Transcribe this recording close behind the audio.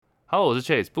Hello， 我是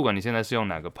Chase。不管你现在是用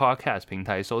哪个 Podcast 平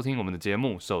台收听我们的节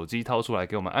目，手机掏出来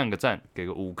给我们按个赞，给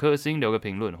个5颗星，留个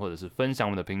评论，或者是分享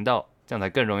我们的频道，这样才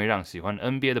更容易让喜欢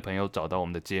NBA 的朋友找到我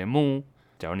们的节目。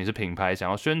假如你是品牌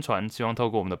想要宣传，希望透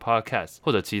过我们的 Podcast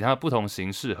或者其他不同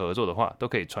形式合作的话，都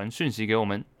可以传讯息给我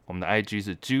们。我们的 IG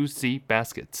是 Juicy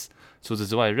Baskets。除此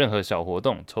之外，任何小活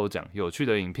动、抽奖、有趣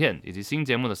的影片以及新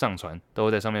节目的上传，都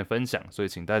会在上面分享，所以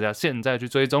请大家现在去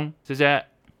追踪，谢谢。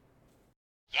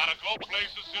Gotta go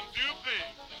places and do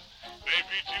things,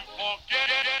 maybe to forget.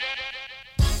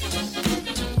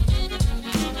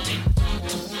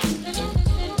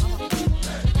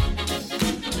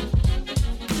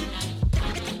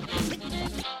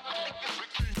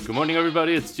 Good morning,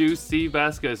 everybody. It's Juicy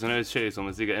Baskets. 我是 Chase， 我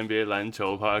们是一个 NBA 篮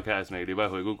球 podcast， 每个礼拜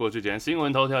回顾过去几天新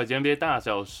闻头条以及 NBA 大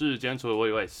小事。今天除了我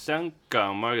以外，香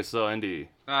港 Marcus Andy，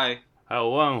 嗨，还有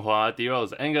万华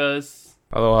D-Rose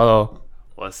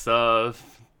Angus。Hello，What's up？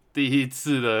 第一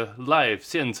次的 live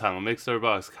现场 Mixer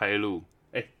Box 开录，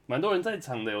蛮多人在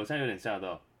场的，我现在有点吓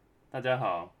到。大家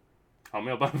好，好，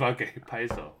没有办法给拍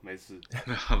手，没事，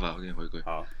没有办法，我给你回归。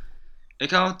好，看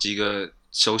到几个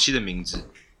熟悉的名字，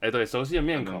对，熟悉的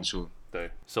面孔。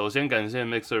对，首先感谢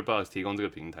Mixer Box 提供这个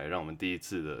平台，让我们第一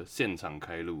次的现场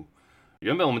开录。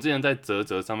原本我们之前在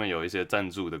嘖上面有一些赞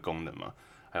助的功能嘛，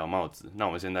还有帽子，那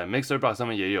我们现在 Mixer Box 上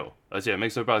面也有，而且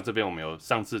Mixer Box 这边我们有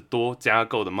上次多加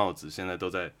购的帽子，现在都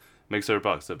在 Mixer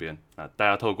Box 这边。那大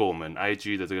家透过我们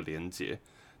IG 的这个连结，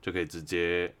就可以直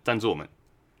接赞助我们。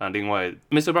那另外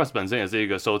Mixer Box 本身也是一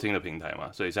个收听的平台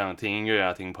嘛，所以像听音乐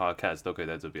啊、听 Podcast 都可以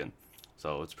在这边。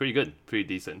So it's pretty good, pretty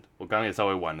decent。我刚刚也稍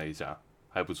微玩了一下，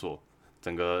还不错，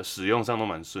整个使用上都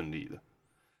蛮顺利的。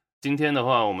今天的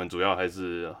话，我们主要还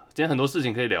是今天很多事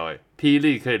情可以聊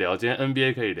，P-League 可以聊，今天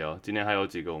NBA 可以聊，今天还有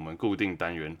几个我们固定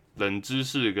单元，冷知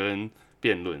识跟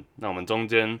辩论。那我们中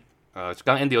间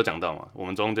刚 Andy 有讲到嘛，我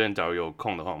们中间假如有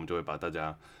空的话，我们就会把大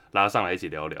家拉上来一起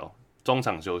聊聊，中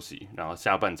场休息，然后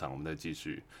下半场我们再继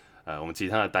续我们其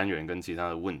他的单元跟其他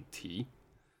的问题。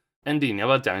Andy， 你要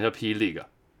不要讲一下 P-League 啊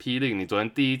？P-League 你昨天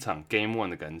第一场 Game 1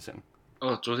的感想？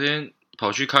昨天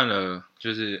跑去看了，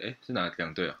就是是哪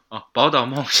两队啊？宝岛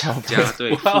梦想家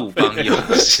对富邦勇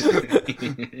士，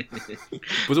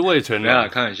不是味全没有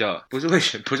开玩笑，不是味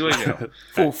全，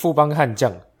富邦悍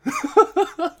将。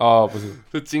哦，不是，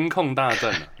是金控大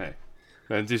战啊！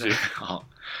来继续。好，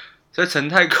所以陈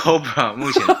泰 Cobra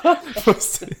目前不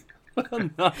是，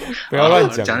不要乱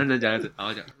讲。讲认真，好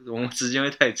好讲，我们时间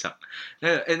会太长。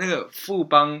那个富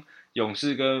邦勇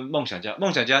士跟梦想家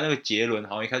那个杰伦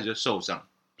好像一开始就受伤，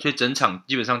所以整场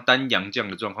基本上单洋将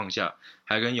的状况下，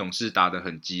还跟勇士打得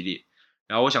很激烈。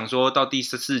然后我想说到第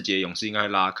4节勇士应该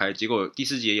拉开，结果第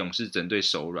4节勇士整队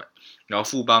手软，然后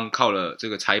富邦靠了这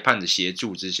个裁判的协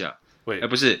助之下，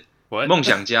不是梦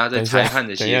想家在裁判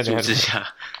的协助之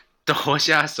下夺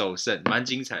下首胜，蛮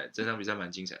精彩的，整场比赛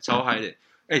蛮精彩，超嗨的，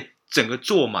整个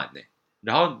坐满的。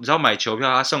然后你知道买球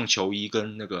票他送球衣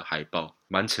跟那个海报，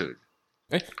蛮扯的。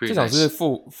这场是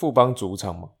富邦主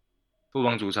场吗？富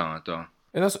邦主场啊，对啊。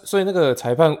那所以那个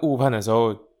裁判误判的时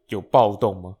候有暴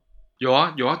动吗？有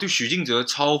啊，对许晋哲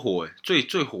超火最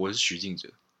火的是许晋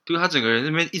哲，对他整个人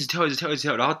那边一直跳，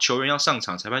然后球员要上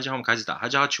场，裁判叫他们开始打，他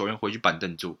叫他球员回去板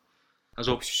凳坐。他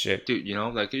说对，you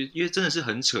know like 因为真的是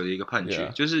很扯的一个判决，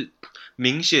 Yeah. 就是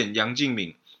明显杨敬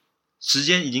敏时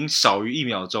间已经少于1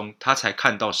秒钟，他才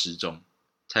看到时钟，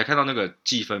才看到那个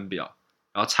计分表。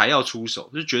然后才要出手，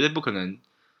就是绝对不可能，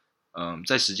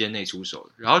在时间内出手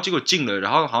的。然后结果进了，然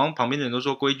后好像旁边的人都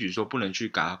说规矩说不能去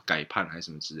改判还是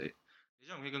什么之类的。等一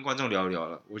下我们可以跟观众聊一聊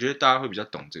了，我觉得大家会比较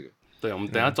懂这个。对，我们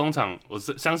等一下中场，我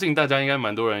是相信大家应该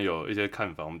蛮多人有一些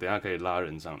看法，我们等一下可以拉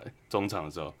人上来中场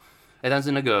的时候。但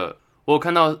是那个我有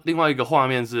看到另外一个画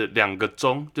面是2个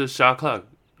钟，就是 shot clock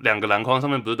 2个篮筐上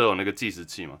面不是都有那个计时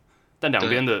器吗？但两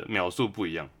边的秒数不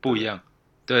一样。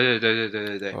对，因为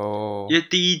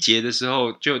第1节的时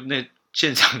候，就那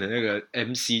现场的那个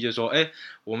MC 就说：“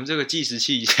我们这个计时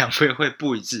器两边会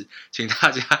不一致，请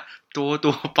大家多多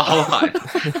包涵。”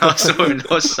然后所有人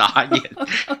都傻眼。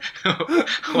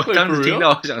我当时听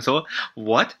到，我想说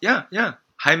 ：“What？ 呀，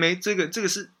还没这个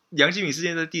是杨敬敏事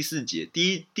件的第4节，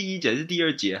第一节还是第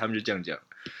2节，他们就这样讲。”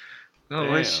然后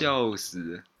我会笑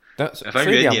死。反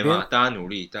正元年嘛，大家努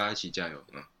力，大家一起加油。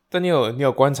但你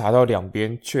有观察到两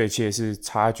边确切是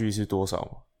差距是多少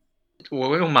吗？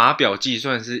我用码表计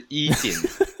算是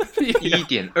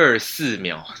1.24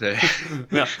秒，对，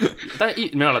没有，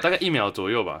没有了，大概1秒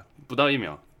左右吧，不到1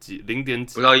秒，0点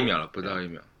几，不到1秒了，不到1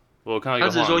秒。我看到一个，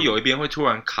他只是说有一边会突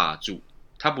然卡住，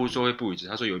他不是说会不一致，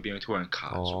他说有一边会突然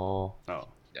卡住。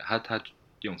他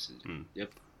用词，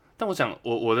但我想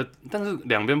但是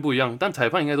两边不一样，但裁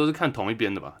判应该都是看同一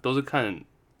边的吧？都是看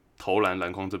投篮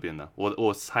篮筐这边的，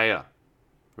我猜啊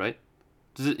 ，right，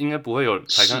 就是应该不会有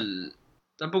才看。是，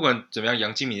但不管怎么样，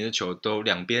杨敬敏的球都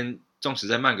两边，纵使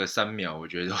再慢个3秒，我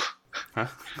觉得都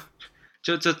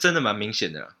就这真的蛮明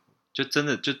显的啦，就真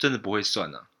的不会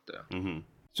算啊，对啊，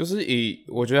就是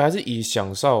我觉得还是以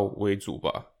响哨为主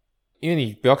吧，因为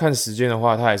你不要看时间的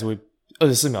话，它还是会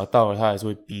24秒到了，它还是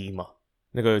会逼嘛，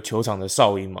那个球场的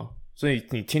哨音嘛，所以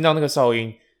你听到那个哨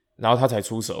音，然后他才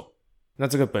出手，那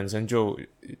这个本身就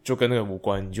跟那个无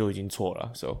关，你就已经错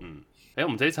了。So， 我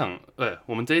们这一场，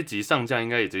我们这一集上架应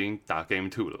该已经打 Game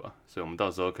 2了吧？所以我们到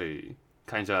时候可以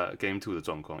看一下 Game 2的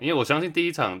状况。因为我相信第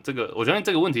一场我相信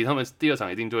这个问题他们第二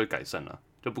场一定就会改善了，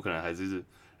就不可能还是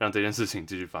让这件事情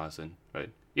继续发生 ，right？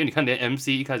 因为你看连 MC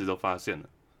一开始都发现了，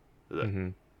对不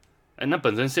对？那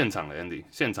本身现场的 Andy，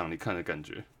 现场你看的感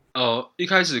觉？一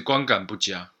开始观感不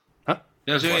佳啊，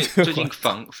没有，是因为最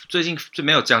近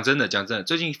没有讲真的，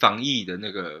最近防疫的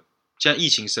那个，现在疫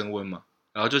情升温嘛，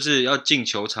然后就是要进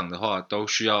球场的话都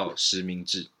需要实名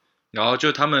制，然后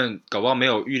就他们搞不好没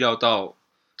有预料到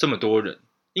这么多人，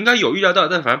应该有预料到，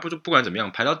但反正不管怎么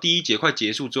样，排到第一节快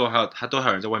结束之后，还有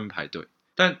人在外面排队，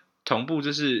但同步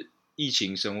就是疫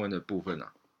情升温的部分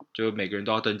啊，就每个人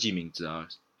都要登记名字啊，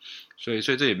所以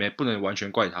这也不能完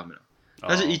全怪他们了。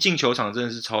但是一进球场真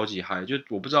的是超级嗨，就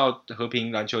我不知道和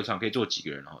平篮球场可以坐几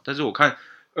个人但是我看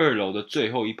2楼的最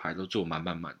后一排都坐满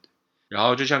的。然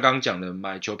后就像刚刚讲的，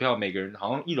买球票每个人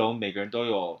好像1楼每个人都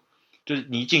有，就是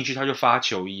你一进去他就发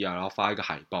球衣啊，然后发一个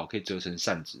海报，可以折成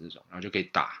扇子那种，然后就可以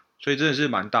打，所以真的是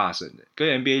蛮大声的，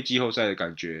跟 NBA 季后赛的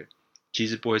感觉其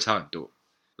实不会差很多。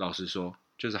老实说，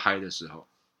就是嗨的时候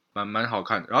蛮好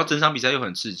看的，然后整场比赛又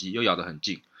很刺激，又咬得很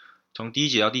近，从第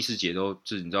1节到第4节都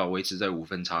是你知道维持在5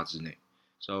分差之内。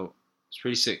So it's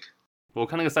pretty sick。我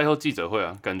看那个赛后记者会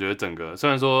啊，感觉整个虽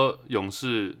然说勇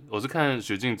士，我是看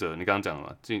许晋哲，你刚刚讲了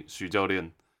嘛，许教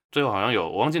练最后好像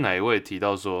我忘记哪一位提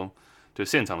到说，就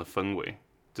现场的氛围，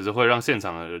就是会让现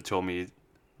场的球迷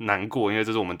难过，因为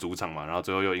这是我们主场嘛，然后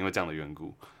最后又因为这样的缘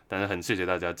故，但是很谢谢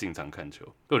大家进场看球。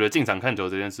我觉得进场看球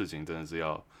这件事情真的是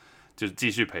要就是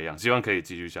继续培养，希望可以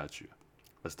继续下去。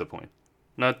That's the point。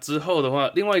那之后的话，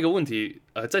另外一个问题，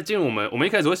在进入我们一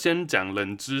开始会先讲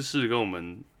冷知识跟我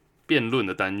们辩论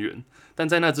的单元，但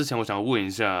在那之前，我想要问一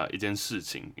下一件事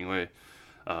情，因为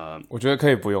我觉得可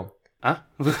以不用啊，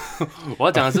我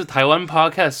要讲的是台湾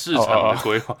Podcast 市场的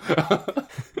规划。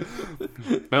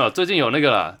没有，最近有那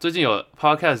个啦，最近有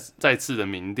Podcast 再次的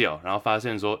民调，然后发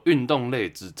现说运动类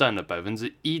只占了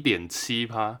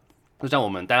 1.7%，就像我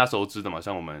们大家熟知的嘛，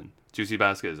像我们Juicy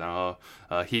Basket， 然后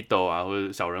Hito 啊，或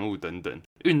者小人物等等，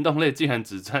运动类竟然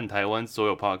只占台湾所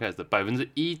有 podcast 的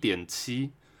 1.7%，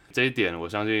 这一点我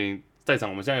相信在场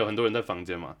我们现在有很多人在房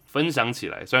间嘛，分享起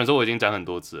来。虽然说我已经讲很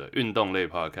多次了，运动类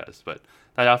podcast，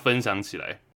 大家分享起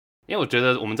来，因为我觉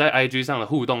得我们在 IG 上的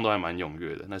互动都还蛮踊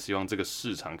跃的。那希望这个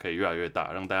市场可以越来越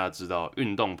大，让大家知道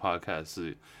运动 podcast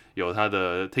是有它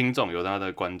的听众，有它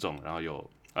的观众，然后有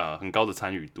很高的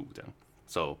参与度这样。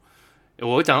So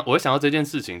我会想到这件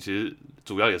事情，其实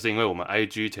主要也是因为我们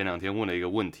IG 前2天问了一个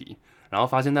问题，然后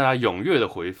发现大家踊跃的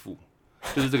回复，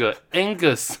就是这个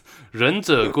Angus 忍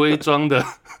者龟庄的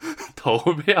投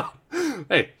票，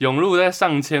涌入在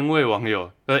上千位网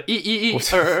友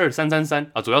，111222333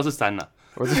啊，主要是3啦。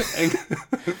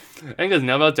Angus， 你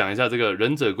要不要讲一下这个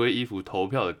忍者龟衣服投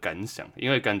票的感想？因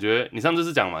为感觉你上次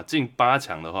是讲嘛，进8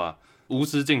强的话，无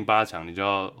私进8强，你就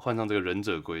要换上这个忍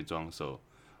者龟装。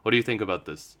So，what do you think about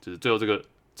this？ 就是最后这个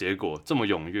结果这么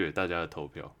踊跃，大家的投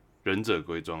票，忍者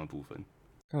龟装的部分。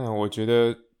我觉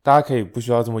得大家可以不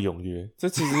需要这么踊跃，这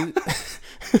其实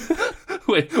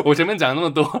喂，我前面讲了那么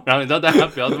多，然后你知道大家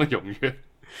不要这么踊跃，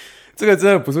这个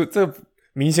真的不是，这个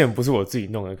明显不是我自己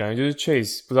弄的，感觉就是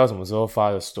Chase 不知道什么时候发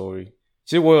的 story。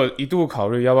其实我有一度考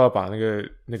虑要不要把那个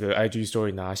IG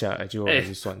story 拿下来，结果还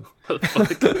是算了。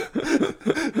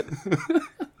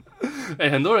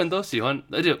很多人都喜欢，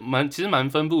而且其实蛮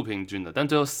分布平均的，但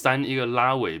最后3一个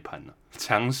拉尾盘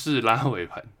强势拉尾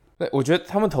盘。我觉得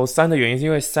他们投3的原因是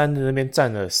因为3的那边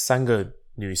站了3个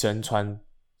女生穿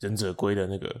忍者龟的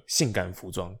那个性感服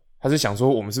装，他是想说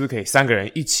我们是不是可以3个人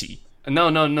一起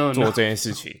No 做这件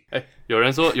事情？有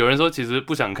人说其实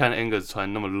不想看 Angus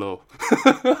穿那么 low。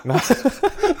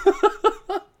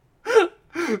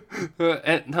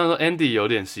他们说 Andy 有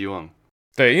点希望。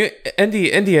对，因为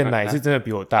Andy 的奶是真的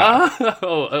比我大。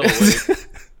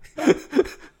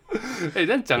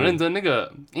但讲认真，那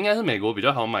个应该是美国比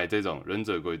较好买这种忍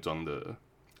者龟装的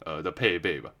配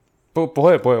备吧？不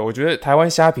会，我觉得台湾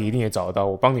虾皮一定也找得到，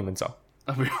我帮你们找。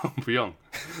不用。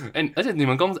而且你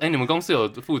们公司有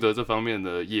负责这方面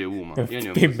的业务吗？因为你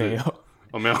们并没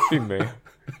有，没有，并没有。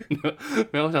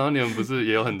没有，我想到你们不是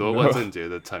也有很多万圣节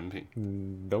的产品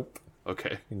？Nope。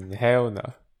OK， Hell no。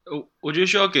我觉得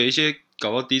需要给一些搞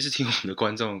不好第一次听我们的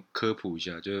观众科普一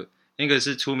下，就那个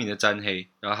是出名的沾黑，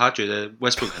然后他觉得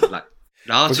Westbrook 很烂，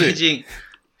然后最近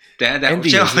等一下，我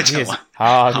先让我讲完。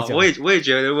好，我也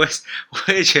觉得我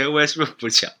也觉得 Westbrook 不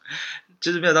强，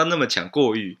就是没有到那么强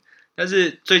过誉。但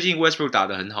是最近 Westbrook 打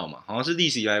得很好嘛，好像是历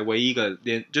史以来唯一一个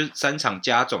就是3场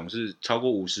加总是超过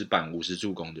50板50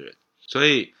助攻的人，所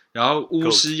以然后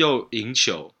巫师又赢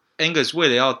球。Angus 为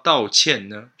了要道歉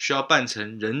呢，需要扮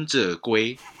成忍者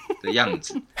龟的样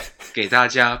子，给大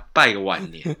家拜个晚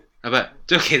年啊，不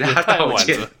就给大家道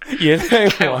歉，也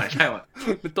太晚，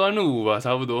端午吧，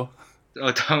差不多。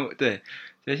端午对。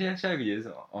等现在下一个也是什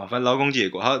么？哦，反正劳工结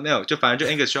果好没有，就反正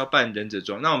就 Angus 需要扮忍者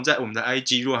装。那我们在我们的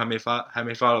IG 如果还没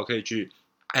follow， 可以去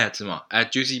at 嘛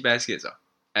at Juicy Baskets 啊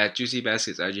at Juicy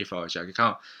Baskets IG follow 一下，可以看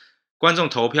到观众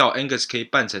投票 Angus 可以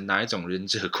扮成哪一种忍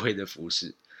者龟的服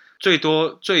饰。最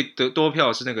多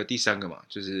票是那个第3个嘛，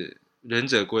就是忍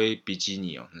者龟比基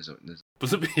尼哦，那不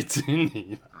是比基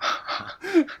尼，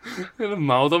那个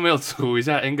毛都没有除一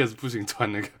下 ，Angus 不行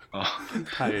穿那个哦，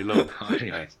太露。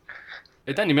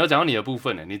但你没有讲到你的部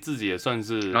分呢，你自己也算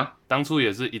是当初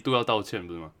也是一度要道歉，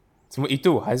不是吗？怎么一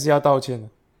度还是要道歉呢？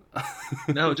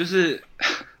没有，就是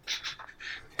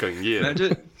哽咽了。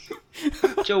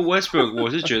就 Westbrook 我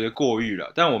是觉得过誉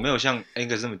了，但我没有像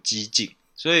Angus 那么激进。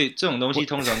所以这种东西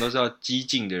通常都是要激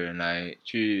进的人来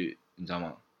去，你知道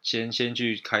吗？先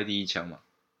去开第一枪嘛，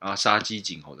然后杀鸡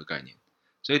儆猴的概念，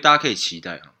所以大家可以期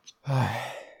待啊。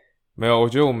唉，没有，我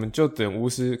觉得我们就等巫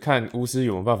师看巫师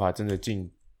有没有办法真的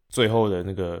进最后的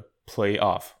那个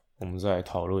playoff， 我们再来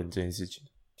讨论这件事情。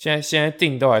现在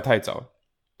定都还太早了，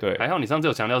对，还好你上次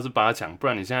有强调是8强，不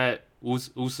然你现在巫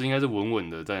师应该是稳稳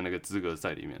的在那个资格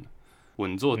赛里面，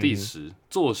稳坐第10，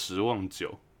坐10望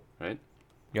9，哎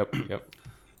 ，Yep。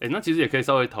那其实也可以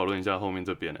稍微讨论一下后面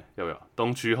这边要不要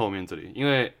东区后面这里，因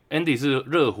为 Andy 是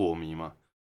热火迷嘛，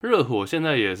热火现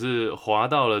在也是滑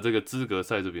到了这个资格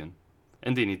赛这边。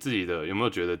Andy 你自己的有没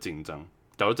有觉得紧张？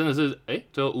假如真的是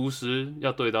最后巫师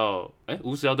要对到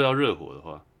热火的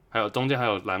话，还有中间还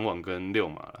有篮网跟溜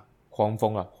马了，黄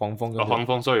蜂跟黄蜂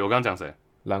 ，sorry 我刚刚讲谁？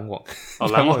篮网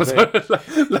篮网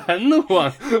篮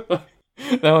网。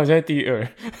然后我现在第2，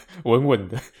稳稳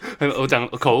的。我讲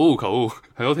口误，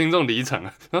很多听众离场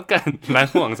了。然后干篮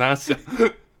网啥想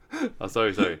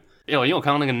？sorry， 因为我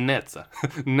看到那个 Nets 啊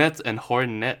，Nets and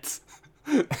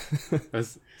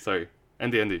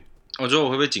Hornets。sorry，Andy， 我觉得我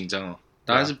会不会紧张哦？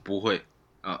答案是不会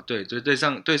啊。对，就对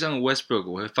上 Westbrook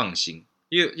我会放心，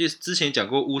因为之前讲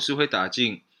过巫师会打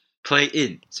进 Play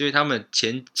In， 所以他们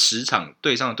前10场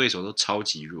对上的对手都超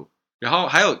级弱。然后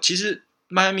还有其实。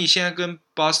迈阿密现在跟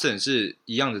Boston 是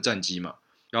一样的战绩嘛，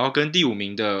然后跟第5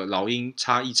名的老鹰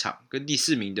差1场，跟第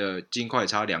4名的金块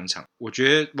差2场，我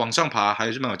觉得往上爬还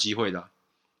是蛮有机会的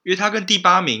因为他跟第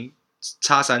8名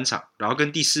差3场，然后跟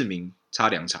第4名差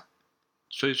2场，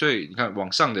所以你看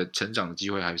往上的成长的机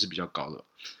会还是比较高的，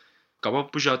搞不好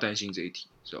不需要担心这一题。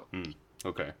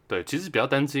OK， 对，其实比较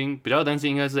担心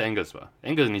应该是 Angus 吧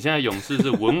 ，Angus 你现在勇士是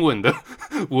稳稳的，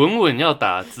稳要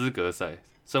打资格赛，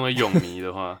身为勇迷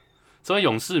的话。身为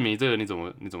勇士迷，这个你怎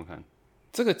么看？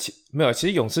这个没有，其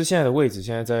实勇士现在的位置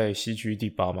现在在西区第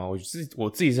8嘛，我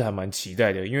自己是还蛮期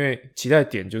待的，因为期待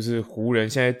点就是湖人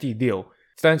现在第6，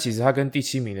但其实他跟第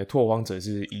7名的拓荒者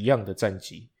是一样的战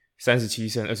绩，37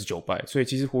胜29败，所以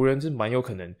其实湖人是蛮有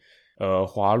可能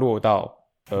滑落到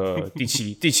第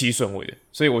7顺位的，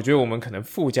所以我觉得我们可能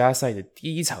附加赛的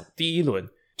第1轮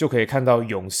就可以看到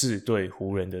勇士对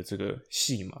湖人的这个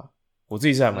戏码，我自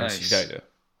己是还蛮期待的。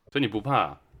所以你不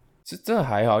怕是真的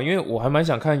还好，因为我还蛮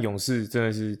想看勇士真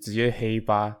的是直接黑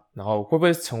8，然后会不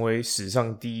会成为史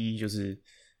上第一，就是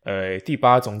第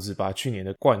8种子把去年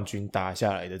的冠军打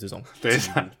下来的这种。等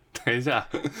一下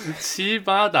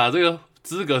，7-8打这个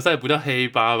资格赛不叫黑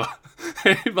8吧？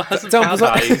黑8是他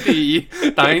打赢第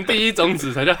1，打赢第1种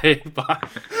子才叫黑8。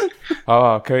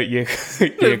好，可以，也可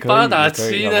以8打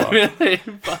7那边黑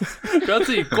8，不要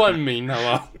自己冠名好不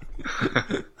好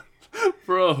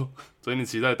？Bro， 所以你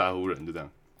期待打湖人就这样。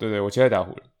对，我期待打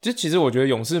湖人。就其实我觉得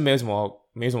勇士没什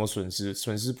么损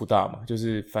失不大嘛，就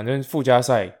是反正附加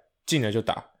赛进了就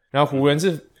打。然后湖人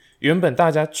是原本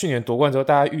大家去年夺冠之后，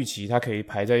大家预期他可以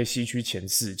排在西区前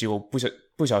4，结果不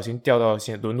小心掉到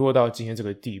沦落到今天这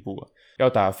个地步了，要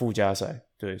打附加赛。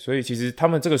对，所以其实他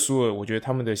们这个输了，我觉得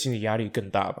他们的心理压力更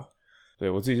大吧。对，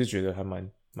我自己是觉得还蛮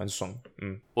爽。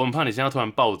我很怕你现在突然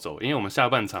暴走，因为我们下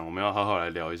半场我们要好好来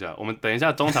聊一下，我们等一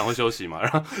下中场会休息嘛，然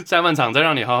后下半场再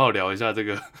让你好好聊一下这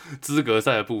个资格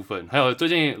赛的部分，还有最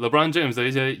近 LeBron James 的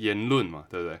一些言论嘛，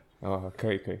对不对？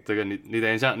可以。这个你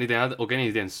等一下，我给你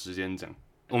一点时间讲。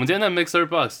我们今天的 Mixer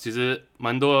Box 其实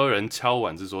蛮多人敲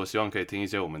碗是说希望可以听一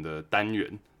些我们的单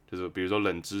元，就是比如说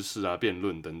冷知识啊、辩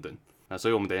论等等。那所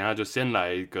以我们等一下就先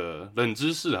来一个冷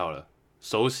知识好了，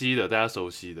熟悉的大家熟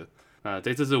悉的。那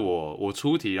这次是我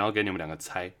出题，然后给你们两个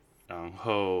猜，然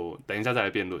后等一下再来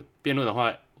辩论。辩论的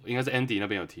话，应该是 Andy 那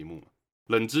边有题目。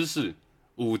冷知识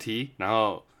5题，然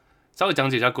后稍微讲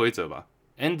解一下规则吧。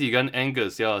Andy 跟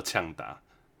Angus 要抢答，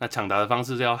那抢答的方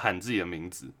式是要喊自己的名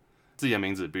字。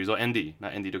比如说 Andy， 那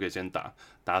Andy 就可以先答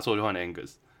错就换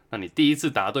Angus。那你第一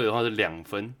次答对的话是2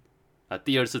分，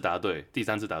第二次答对，第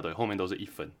三次答对，后面都是1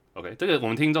分。OK， 这个我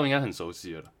们听众应该很熟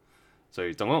悉了啦，所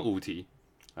以总共5题，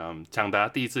抢答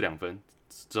第一次2分，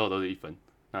之后都是1分。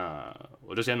那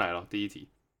我就先来了，第一题，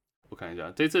我看一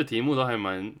下，这次的题目都还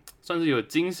算是有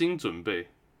精心准备。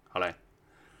好来，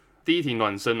第一题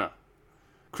暖身啊。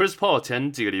Chris Paul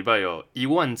前几个礼拜有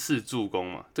10000次助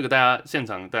攻嘛，这个现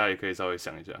场大家也可以稍微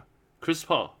想一下。Chris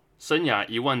Paul 生涯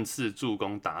10000次助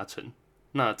攻达成，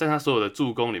那在他所有的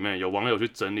助攻里面，有网友去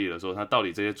整理了说，他到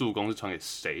底这些助攻是传给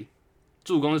谁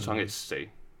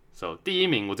？So 第一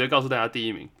名，我直接告诉大家第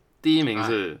一名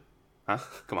是干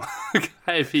嘛？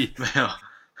嗨屁，没有，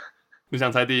你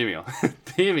想猜第一名哦？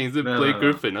第一名是 Blake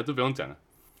Griffin， 那这不用讲了。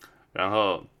然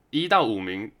后1到5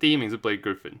名，第一名是 Blake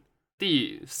Griffin，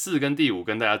 第4跟第5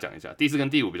跟大家讲一下，第4跟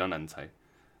第5比较难猜。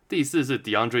第4是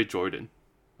DeAndre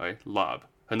Jordan，Lob。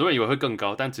很多人以为会更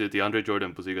高，但其实 DeAndre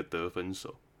Jordan 不是一个得分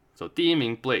手。So 第1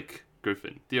名 Blake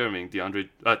Griffin， 第4名 DeAndre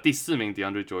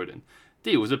Jordan，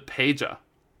 第5是 Peja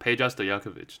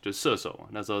Stojakovic， 就射手嘛，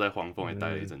那时候在黄蜂也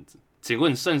待了一阵子。请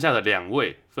问剩下的2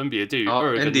位分别介于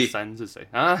2跟3是谁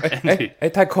啊？Andy，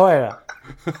 太快了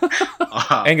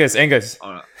，Angus，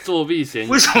 好了，作弊嫌疑。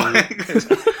为什么 Angus？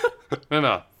 没有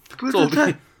作弊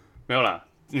没有啦。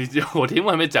我题目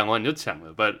还没讲完你就抢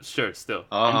了 ，But sure still。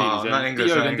好，那 Andy 第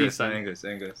2跟第3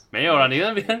 Angus 没有啦，你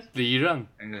那边礼让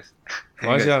Angus， 没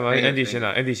关系啊，Andy 先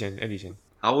啦，Andy 先。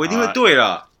好，我一定会对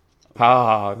啦。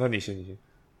好，那你先。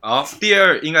好，第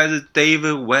2应该是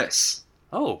David West，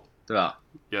 对吧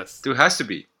 ？Yes， it has to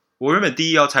be。我原本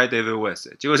第1要猜 David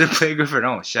West， 结果是 Blake Griffin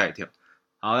让我吓一跳。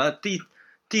好，那第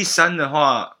3的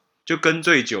话，就跟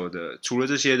最久的，除了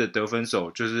这些的得分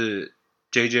手，就是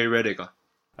JJ Redick 啊。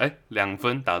2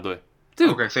分答对。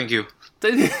OK，Thank you。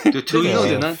这题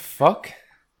简单。Fuck。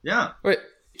Yeah。喂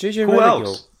 ，JJ Redick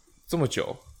有这么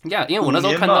久 ？Yeah， 因为我那时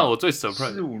候看到我最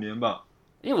surprise 4-5年吧。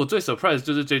因为我最 surprise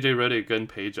就是 JJ Redick 跟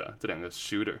Peja 这2个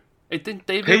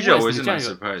shooter。David Peja West 我也是蛮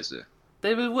surprise 的。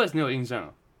David West 你有印象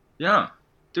啊 ？Yeah，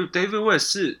 就 David West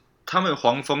是他们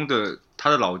黄蜂他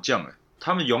的老将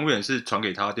他们永远是传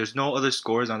给他。There's no other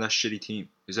scorers on that shitty team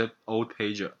except old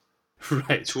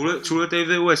Peja。Right， 除了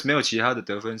David West 没有其他的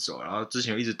得分手，然后之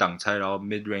前有一直挡拆，然后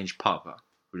mid range pop 啊，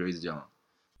我就一直这样。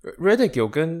Redick 有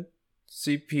跟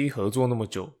CP 合作那么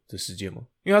久的时间吗？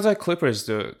因为他在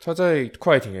Clippers 他在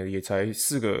快艇也才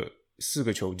4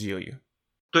个球季而已。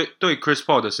对 Chris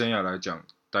Paul 的生涯来讲，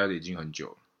待的已经很久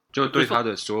了。就对他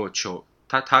的所有球，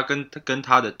他跟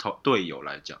他的队友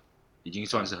来讲，已经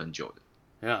算是很久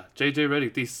的。JJ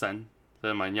Redick 第3。真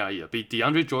的蛮讶异的，比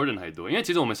DeAndre Jordan 还多。因为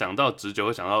其实我们想到直觉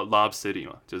会想到 Lob City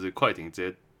嘛，就是快艇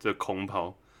直接这空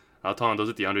抛，然后通常都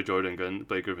是 DeAndre Jordan 跟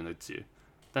Blake Griffin 在接，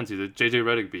但其实 JJ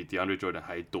Redick 比 DeAndre Jordan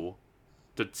还多，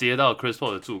就接到 Chris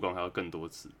Paul 的助攻还要更多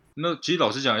次。那其实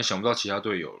老实讲也想不到其他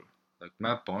队友了 ，like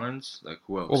Matt Barnes，like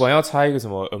who else？ 我本来要猜一个什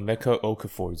么 Emeka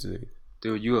Okafor 之类的。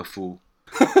对 ，You a fool？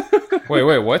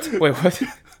 Wait，what？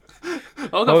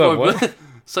 Okafor 不是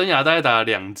生涯大概打了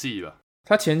2季吧？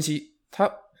他前期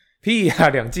屁呀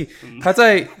，2季，他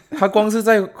光是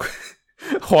在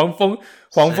黄蜂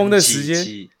的时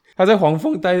间，他在黄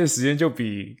蜂待的时间就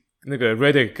比那个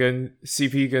Redick 跟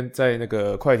CP 跟在那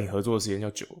个快艇合作的时间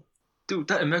要久。对，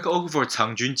但 Emeka Okafor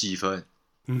场均几分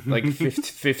 ？Like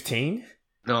 15?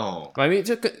 No. I mean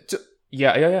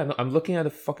Yeah. No, I'm looking at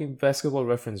the fucking basketball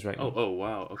reference right now. Oh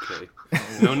wow. Okay.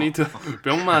 No need to 不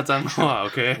用骂脏话。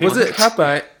OK. 不是，他本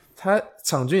来。他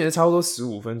场均也是差不多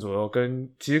15分左右，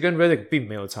其实跟 Redick 并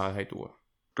没有差太多。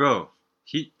Bro,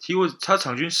 he was 他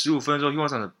场均15分的时候 he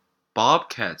was on the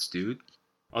Bobcats, dude.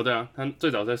 对啊，他最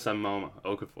早在山猫嘛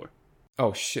Okafor.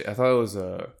 Oh shit, I thought it was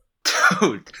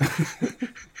Dude.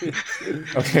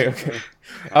 Okay.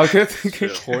 I'll get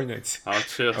Hornets. 好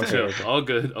chill. All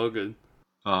good.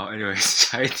 Anyways,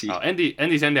 下一题。好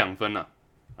Andy 先2分了。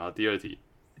好，第二题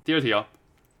哦。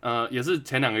也是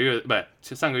前2个月，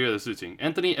上个月的事情。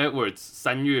Anthony Edwards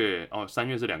 3月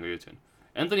是2个月前。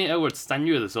Anthony Edwards 3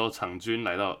月的时候，场均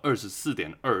来到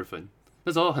 24.2 分。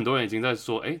那时候很多人已经在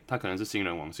说，他可能是新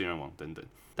人王等等。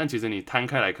但其实你摊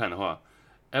开来看的话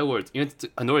 ，Edwards 因为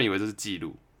很多人以为这是纪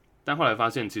录，但后来发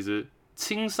现其实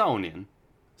青少年，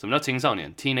什么叫青少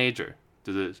年 ？Teenager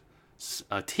就是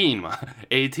teen 嘛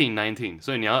，18 19，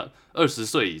所以你要20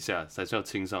岁以下才叫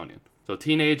青少年。So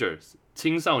teenagers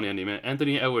青少年里面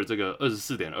 ，Anthony Edwards 这个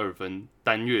24.2分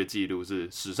单月纪录是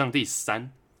史上第3。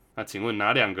那请问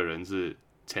哪2个人是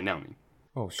前2名？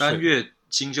哦，单月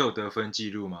新秀得分记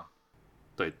录吗？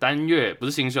对，单月不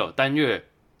是新秀，单月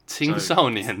青少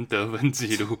年得分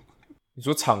记录。你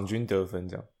说场均得分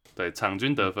这样？对，场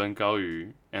均得分高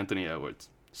于 Anthony Edwards，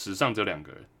 史上只有2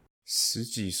个人。10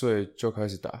几岁就开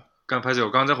始打，刚拍始，我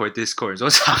刚刚在回 Discord， 你说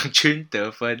场均得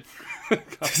分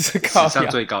这是史上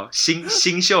最高，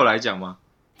新秀来讲吗？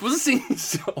不是新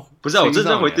秀，不是啊，我真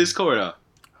的回 Discord 了。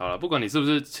好了，不管你是不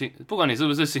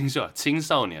是新秀啊，青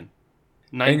少年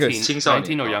青少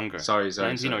年19 or younger， sorry，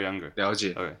 19 or younger， 了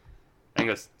解。OK，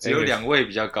 Angus 只有2位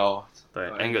比较高。对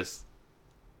Angus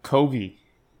Kobe，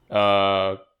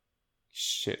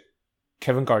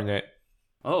 Kevin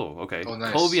Garnett。OK，Kobe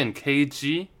nice and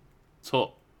KG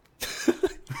错。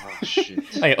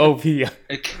哎，OP 啊，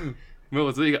没有，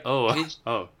我只是一个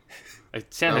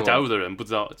现在才加入的人不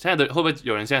知道，现在的会不会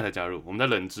有人现在才加入？我们在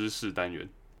冷知识单元。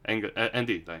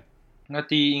Andy 来，那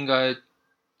第一应该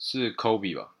是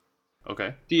Kobe 吧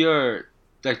 ？OK， 第二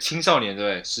在青少年对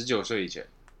不对？19岁以前，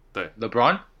对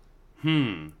 ，LeBron，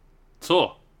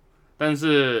错，但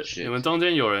是 Shit 你们中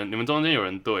间有人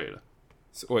对了。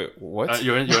喂，what？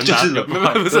 有人答就是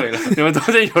LeBron 不是，你们中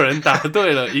间有人答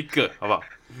对了一个，好不好？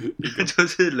一个就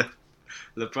是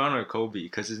LeBron 和 Kobe，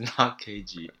 可是 not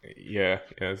KG。Yeah，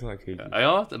 it's not KG。哎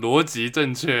呦，逻辑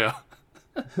正确啊！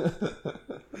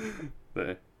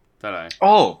对，再来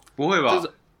哦，不会吧？就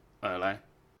是来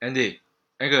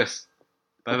Andy、Angus，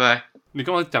 拜拜。你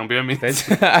干嘛讲别人名字？等一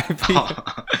下 IP，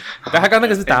 但他刚那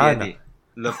个是答案的。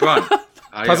LeBron，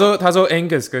 他说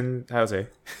Angus 跟还有谁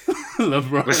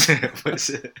 ？LeBron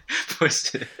不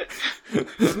是。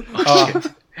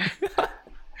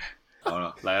好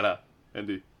了，来了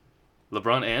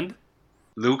 ，Andy，LeBron and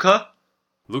Luka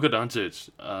Doncic，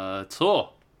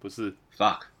 错，不是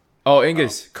fuck。哦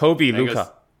，Angus、Kobe、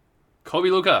Luka。Kobe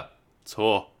Luka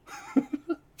错。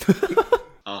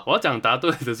我要讲答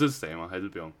对的是谁吗？还是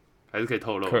不用？还是可以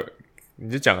透露？你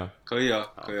就讲啊。可以啊，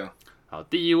可以啊。好，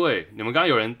第一位，你们刚刚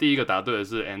有人第一个答对的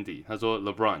是 Andy， 他说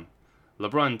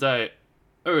LeBron 在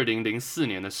2004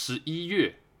年的11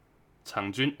月，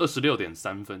场均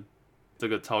26.3分，这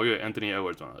个超越 Anthony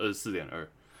Edwards 24.2。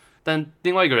但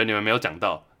另外一个人你们没有讲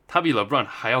到，他比 LeBron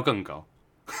还要更高。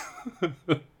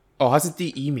哦，他是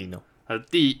第1名哦。他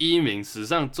第1名，史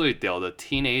上最屌的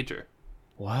teenager，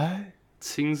 What？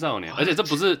 青少年，而且这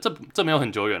不是这没有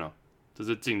很久远哦，这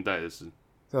是近代的事。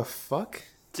The fuck？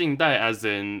 近代 as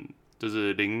in 就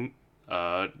是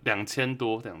2000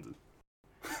多这样子。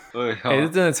对，这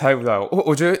真的猜不到。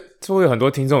我觉得会有很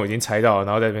多听众已经猜到了，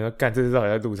然后在那边说干，这是到底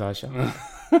在录啥小？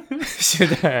现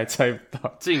在还猜不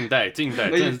到。近代，真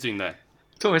的是近代。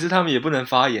重点是他们也不能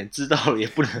发言，知道了也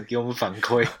不能给我们反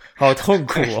馈，好痛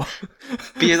苦哦，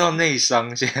憋到内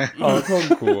伤，现在好痛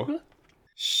苦哦。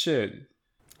Shit，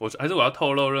 我要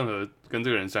透露任何跟这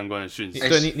个人相关的讯息。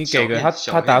对你给个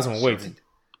他打什么位置？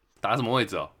打什么位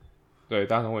置哦？对，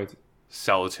打什么位置？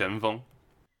小前锋。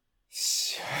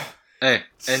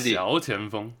Andy， 小前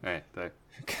锋，对，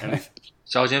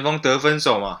小前锋得分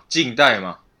手嘛，近代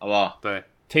嘛，好不好？对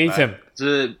 ，Tatum， 这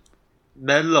是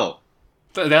Melo。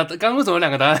对，等下刚刚为什么2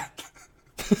个答案？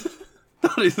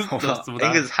到底是什么答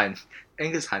案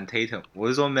？Angus 喊 Tatum， 我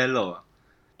是说 Melo 啊。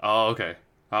OK，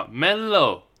 好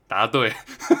 ，Melo 答对。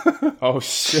Oh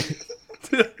shit，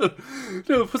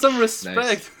 就 put some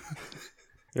respect。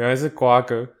原来是瓜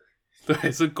哥。对，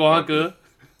是瓜哥。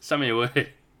下面一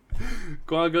位，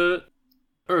瓜哥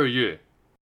2月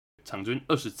场均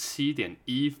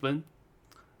27.1分，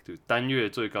就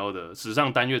史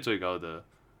上单月最高的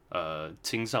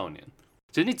青少年。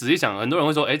其实你仔细想，很多人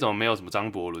会说，怎么没有什么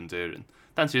张伯伦这些人？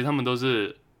但其实他们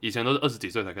以前都是20几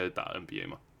岁才开始打 NBA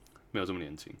嘛，没有这么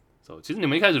年轻。其实你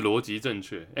们一开始逻辑正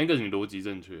确 ，Angus 你逻辑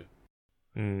正确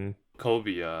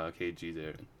，Kobe 啊 KG 这些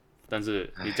人，但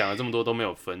是你讲了这么多都没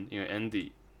有分，因为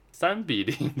Andy 3-0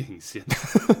领先。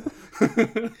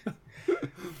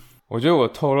我觉得我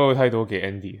透露太多给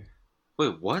Andy。喂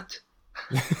 ，what？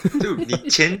 就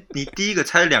你第一个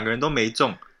猜2个人都没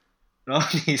中。然后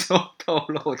你说透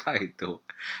露太多，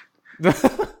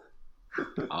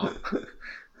好，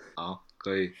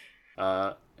可以。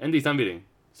Andy 3-0，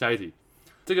下一题。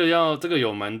这个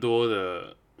有蛮多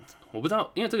的，我不知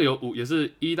道，因为这个也是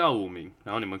1到5名，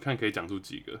然后你们看可以讲出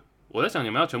几个。我在想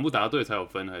你们要全部答对才有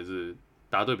分，还是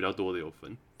答对比较多的有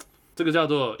分？这个叫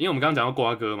做，因为我们刚刚讲到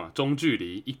瓜哥嘛，中距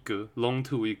离一哥 ，long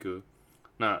two 一哥。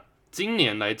那今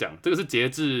年来讲，这个是截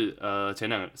至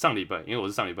上礼拜，因为我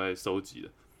是上礼拜收集的。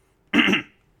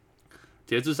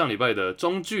截至上礼拜的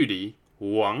中距离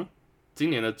王，今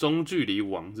年的中距离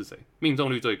王是谁？命中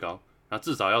率最高，那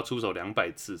至少要出手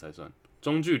200次才算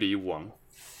中距离王。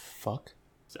Fuck，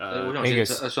 我想先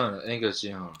算了，那个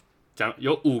先好了。讲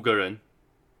有5个人。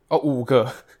哦，5个。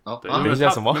对，等一下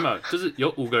什么？没有，就是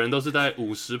有5个人都是在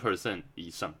50% 以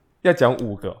上。要讲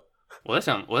5个。我在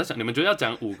想，你们觉得要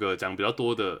讲5个，讲比较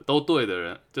多的都对的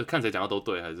人，就看谁讲到都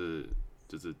对，还是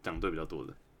就是讲对比较多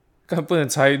的？看不能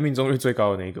猜命中率最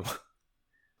高的那个吗？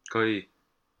可以。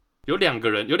有2个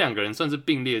人算是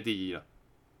并列第一了。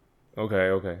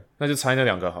OK， 那就猜那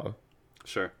2个好了。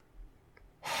Sure。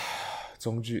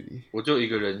中距离，我就一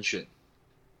个人选，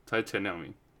猜前2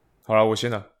名。好了，我先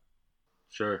了。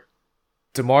Sure。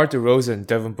DeMar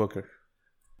DeRozan、Devin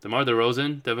Booker。DeMar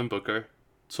DeRozan、Devin Booker，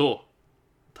 错。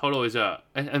透露一下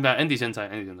，Andy 先猜。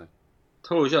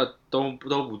透露一下都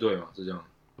不对嘛？是这样？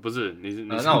不是，你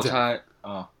那我猜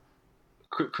啊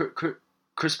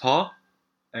 ，Chris Paul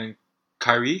and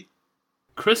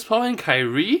Kyrie。Chris Paul and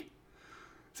Kyrie，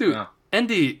 这个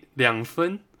Andy 2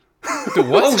分。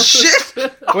Oh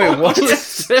shit！ 喂，我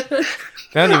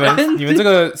等下你们这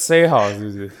个 say 好是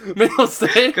不是？没有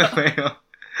say， 没有。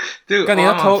干你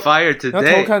要偷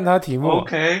看他题目。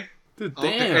OK。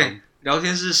Damn。聊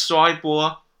天室刷一波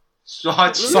啊！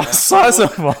刷什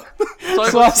么？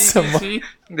刷什么？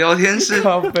聊天室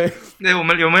咖啡。对，我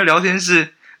们有没有聊天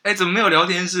室？怎么没有聊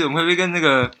天室？我们会不会跟那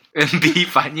个 MB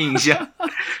反映一下？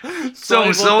这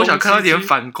种时候我想看到一点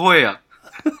反馈啊。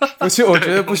不是，我觉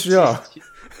得不需要。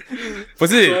不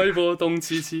是。刷一波东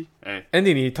七七。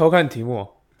Andy， 你偷看题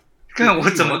目。看我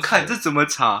怎么看？这怎么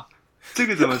查？这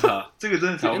个怎么查？这个真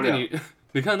的查不了。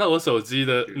你看到我手机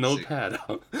的 Notepad，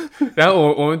 然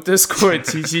后我们 Discord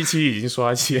 777已经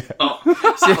刷起来了。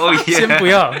先不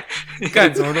要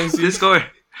干什么东西 ？Discord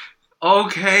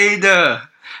OK 的，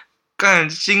干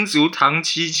新竹唐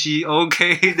77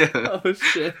 OK 的。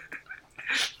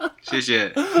谢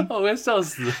谢。我快笑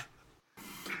死了。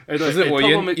不是我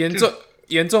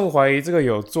严重怀疑这个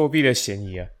有作弊的嫌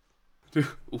疑啊。对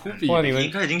，5比0。你应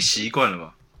该已经习惯了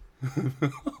吧？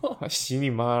洗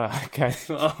你妈啦！看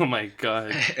 ，Oh my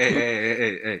God！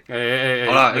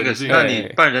 好了，那你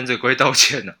扮忍者龟道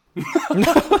歉了。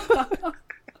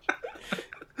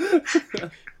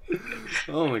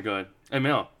Oh my God！ 没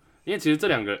有，因为其实这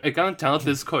2个，刚刚讲到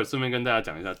Discord， 顺便跟大家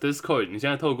讲一下 ，Discord， 你现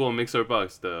在透过 Mixer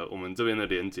Box 的我们这边的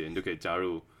连结，你就可以加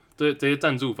入这些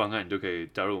赞助方案，你就可以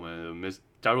加入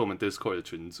我们 Discord 的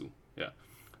群组 ，Yeah，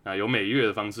 有每月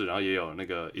的方式，然后也有那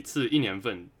个一次1年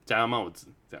份加帽子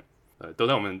这样。都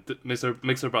在我们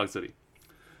Mixer Box 这里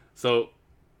 ，So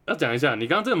要讲一下，你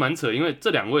刚刚这个蛮扯，因为这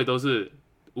2位都是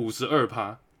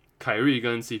52%，凯瑞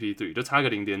跟 CP3 就差个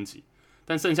0点几，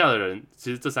但剩下的人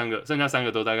其实剩下3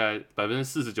个都大概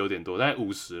49%点多，大概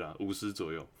50啦，50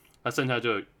左右，那剩下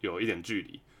就有一点距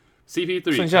离。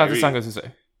CP3 剩下这3个是谁？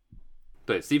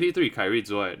对 ，CP3 凯瑞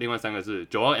之外，另外3个是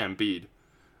Joel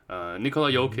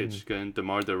Embiid、Nikola Jokic 跟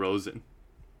DeMar DeRozan，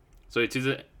 所以其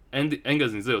实。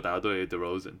Angus 你是有答对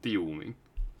DeRozan 第5名。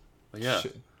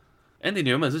Yeah，Andy 你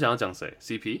原本是想要讲谁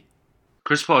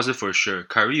 ？CP？Chris Paul 是 for sure，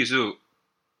 凯瑞是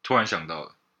突然想到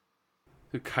的。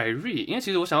凯瑞，因为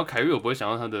其实我想到凯瑞，我不会想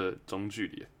到他的中距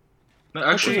离。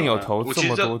那最近有投这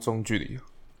么多中距离？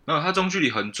没有，他中距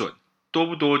离很准，多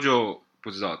不多就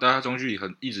不知道，但他中距离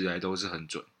一直以来都是很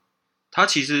准。他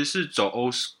其实是走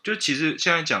就其实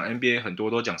现在讲 NBA 很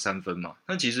多都讲3分嘛，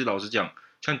但其实老实讲。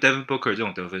像 Devin Booker 这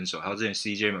种得分手，还有之前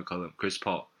CJ McCollum、Chris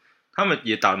Paul， 他们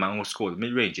也打得蛮 old school 的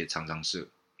 ，mid range 也常常射。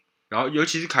然后尤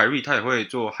其是凯瑞，他也会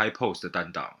做 high post 的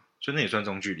单打，所以那也算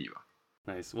中距离吧。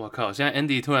Nice， 我靠！现在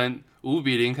Andy 突然5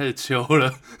比0开始秋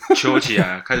了，秋起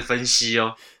来开始分析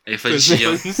哦，分析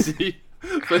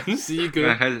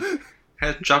哥，开始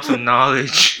drop some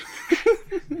knowledge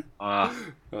啊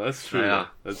 ，That's true，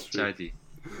 下一题，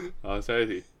好，下一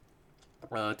题，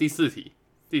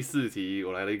第四题，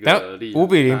我来了一个例子。5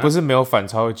比0不是没有反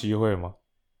超的机会吗？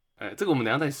这个我们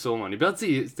等一下再说嘛，你不要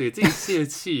给自己泄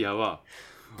气好不好？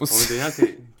不是，我们等一下可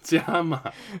以加码，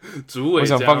主委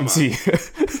加码。我想放弃。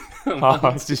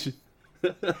好，继续。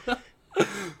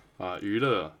娱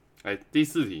乐。第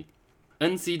4题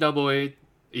 ，NCAA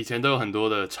以前都有很多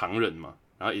的常人嘛，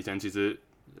然后以前其实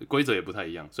规则也不太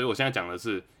一样，所以我现在讲的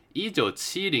是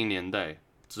1970年代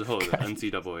之后的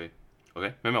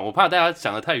NCAA。OK， 没有，我怕大家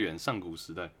想得太远，上古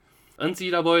时代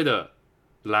NCAA 的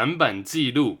篮板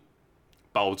纪录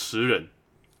保持人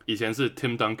以前是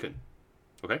Tim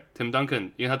Duncan。OK，Tim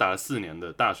Duncan 因为他打了4年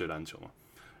的大学篮球嘛，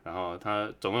然后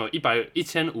他总共有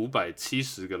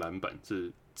1570个篮板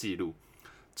是纪录，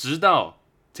直到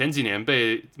前几年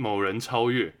被某人超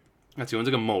越。那请问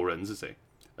这个某人是谁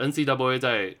 ？NCAA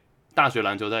在大学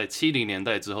篮球在70年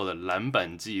代之后的篮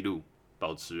板纪录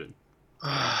保持人。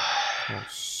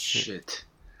shit，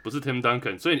不是 Tim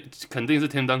Duncan， 所以肯定是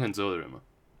Tim Duncan 之后的人嘛。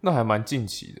那还蛮近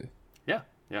期的。Yeah，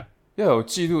要有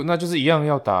记录，那就是一样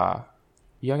要打，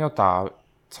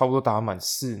差不多打满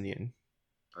4年。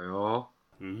哎呦，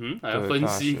还要分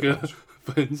析哥，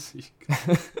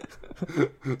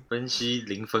分析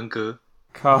零分哥，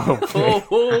靠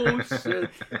shit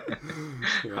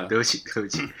好，对不起。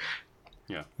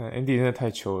Andy 真的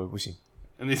太糗了，不行。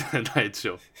Andy 真的太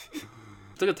糗。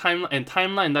这个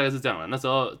timeline 大概是这样了。那时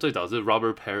候最早是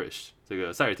Robert Parrish 这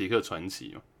个塞尔提克传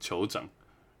奇嘛，酋长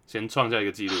先创下一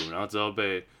个记录，然后之后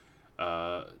被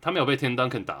他没有被 Tim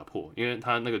Duncan 打破，因为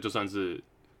他那个就算是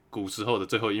古时候的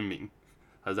最后一名，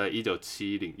他在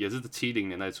1970也是70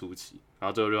年代初期，然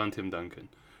后最后就让 Tim Duncan，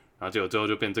 然后结果最后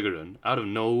就变这个人 out of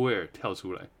nowhere 跳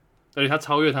出来，而且他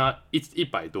超越他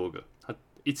100多个，他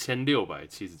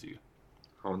1670几个，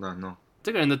好难哦。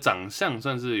这个人的长相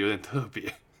算是有点特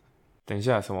别。等一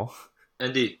下，什么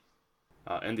Andy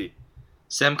啊 ，Andy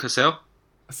Sam Cassell，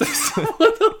 什么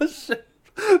东西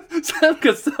？Sam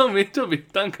Cassell 明就比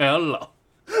Duncan 还要老。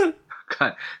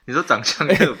看你说长相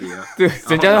特别啊？对，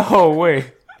人家是后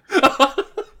卫。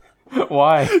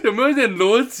Why？ 有没有一点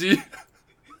逻辑？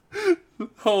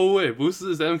后卫不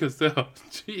是 Sam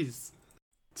Cassell，Jeez，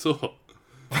 错，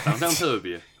长相特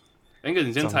别。Angus，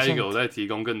 你先猜一个，我再提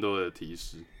供更多的提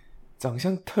示。长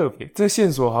相特别，这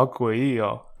线索好诡异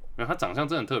哦。没有，他长相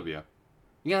真的很特别啊，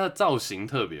应该他造型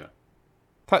特别啊。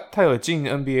他有进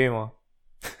NBA 吗？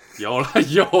有啦，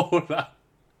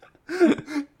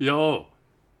有。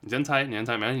你先猜，没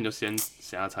关系，你就先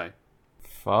瞎猜。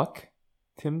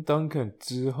Fuck，Tim Duncan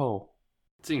之后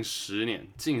近10年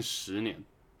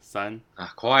，3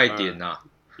啊，快点呐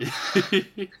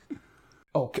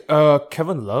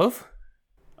！Kevin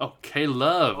Love。K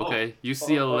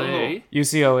Love，OK，UCLA，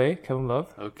 Kevin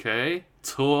Love。OK，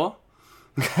 错。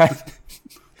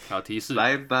好，提示，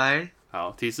拜拜。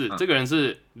好，提示，这个人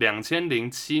是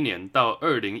2007年到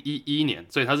2011年，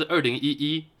所以他是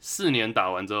2011 4年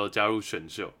打完之后加入选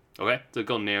秀。OK， 这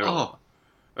够 narrow。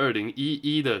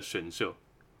2011的选秀。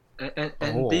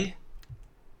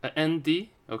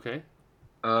Andy，OK。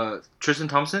Tristan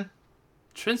Thompson，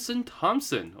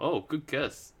 Good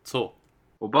guess， 错。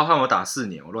我不知道他有没有打4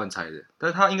年，我乱猜的，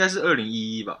但是他应该是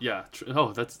2011吧 ？Yeah，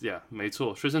 没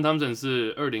错 ，Tristan Thompson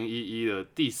是2011的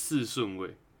第4顺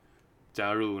位，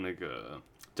加入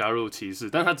骑士，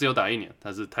但他只有打1年，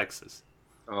他是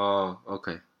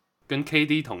Texas。OK， 跟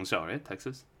KD 同校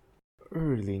，Texas。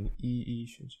2011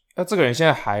选秀，那这个人现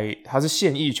在他是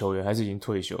现役球员还是已经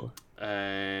退休了？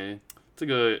这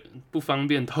个不方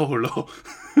便透露。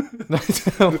那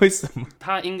这样为什么？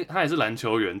他也是篮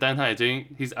球员，但他已经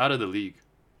he's out of the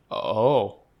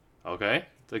league。OK，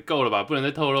 这够了吧？不能再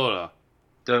透露了。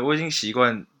对，我已经习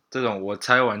惯这种，我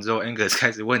猜完之后 Angus 开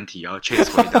始问题，然后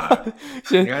Chase 回答了。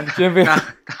先被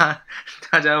大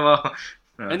家要不要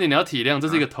？Andy， 你要体谅，这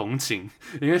是一个同情，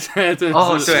因为现在真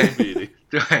的是5比0。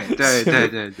对，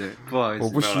不好意思，我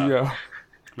不需要。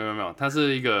没有，他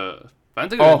是一个，反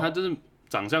正这个人他就是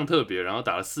长相特别，然后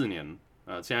打了4年，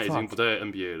现在已经不在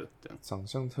NBA 了。这样长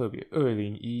相特别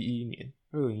，2011年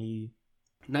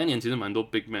那一年其实蛮多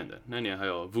big man 的，那一年还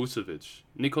有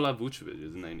Nikola Vucevic 也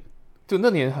是那一年。对，那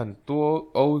年很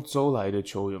多欧洲来的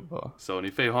球员吧。你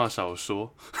废话少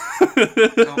说。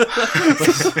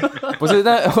不是，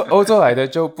但欧洲来的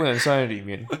就不能算在里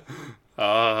面。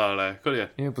好，来快点，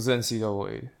因为不是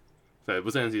NCAA。对，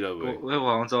不是 NCAA。我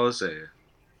好像知道是谁。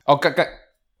我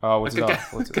知道。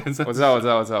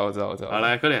好，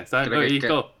来快点，3、2、1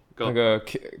 ，Go！ 那个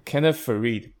Kenneth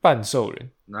Faried 半兽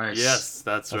人。Nice，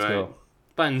 That's right。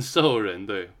半兽人，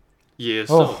对，野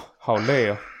兽。好累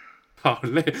哦。好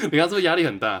累，你刚是不是压力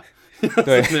很大？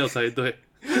对，没有猜对。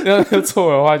要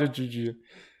错的话就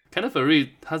GG。Kenneth Faried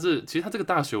其实他这个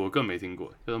大学我更没听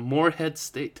过，叫做 Morehead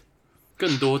State，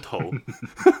 更多头，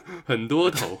很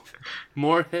多头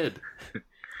 ，Morehead。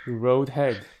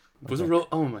Roadhead。不是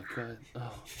Oh my God！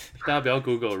 大家不要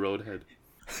Google Roadhead。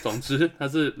总之他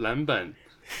是篮板，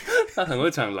他很会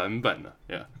抢篮板的。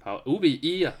Yeah， 好，5比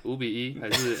1啊，5比1，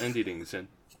还是 Andy 领先。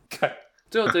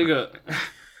最后这个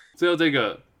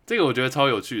我觉得超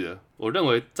有趣的。我认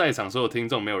为在场所有听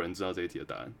众没有人知道这一题的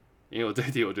答案，因为我这一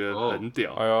题我觉得很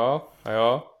屌。哎呦，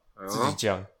自己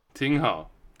讲，听好，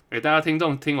大家听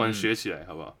众听完学起来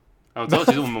好不好？之后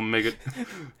其实我们每个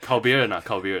考别人。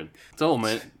之后我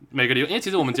们每个礼拜，因为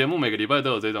其实我们节目每个礼拜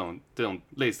都有这种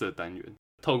类似的单元，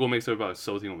透过 MixerBox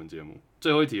收听我们节目。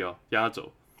最后一题压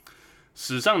轴，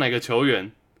史上哪个球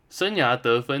员生涯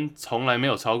得分从来没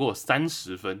有超过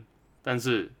30分，但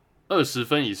是20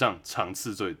分以上场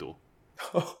次最多？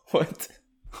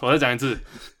我再讲一次，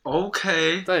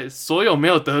 OK，在所有没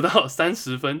有得到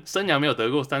30分，生涯没有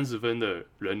得过30分的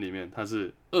人里面，他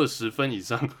是20分以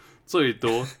上最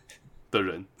多的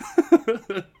人。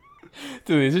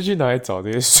对，你是去哪里找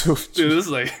这些数据？这是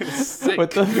谁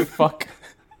 ？What the fuck？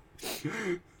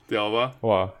屌吧？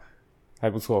哇，还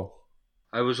不错，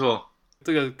还不错。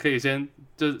这个可以先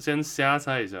瞎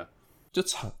猜一下。就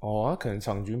他可能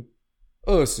场均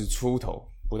20出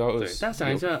头，不到对，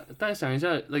 20。大家想一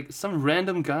下，like some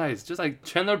random guys， just like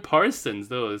Chandler Parsons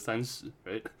都有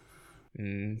30，right？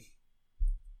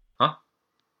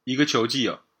 一个球季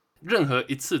哦。任何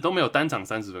一次都没有单场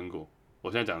30分过。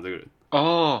我现在讲这个人，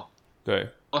哦，对，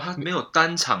他没有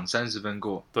单场30分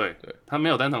过。对，他没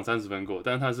有单场30分过，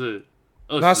但是他是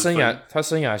20分。他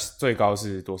生涯最高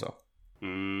是多少？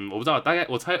我不知道，大概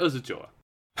我猜29啊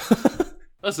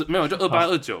，20没有就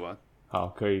28、29吧。好，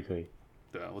可以。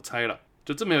对啊，我猜了，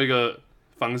就这么有一个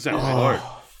方向。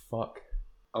Fuck！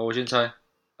 我先猜。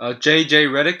JJ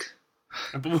Redick。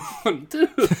不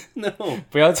，no，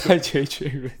 不要再JJ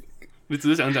Redick，你只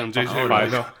是想讲 JJ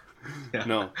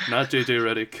Redick。No，not JJ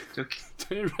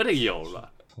Redick。JJ Redick 有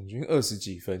了，场均20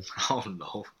几分。好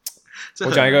low。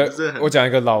我讲一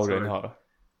个老人好了。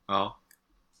好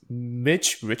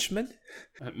 ，Mitch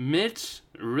Richmond。Mitch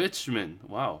Richmond，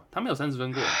 哇哦，他没有30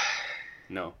分过。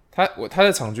No， 他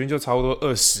的场均就差不多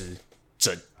20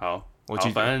整。好，我记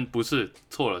得，反正不是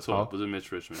错了，不是 Mitch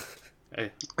Richmond。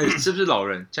是不是老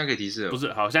人？这样可以提示了。不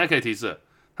是，好，现在可以提示了。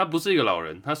他不是一个老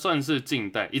人，他算是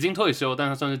近代，已经退休，但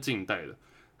他算是近代的。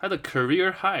他的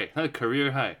career high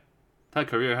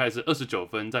是29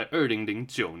分，在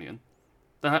2009年，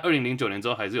但他2009年之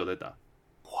后还是有在打。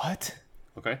What？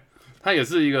 OK， 他也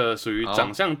是一个属于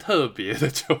长相特别的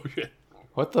球员。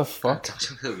What the fuck？ 长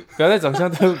相特别，不要再长相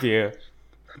特别了。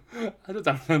他就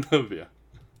长相特别。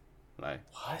来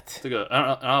 ，What？ 这个，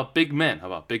然后 big man 好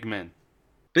不好 ？big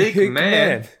man。Big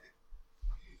Man，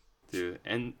 对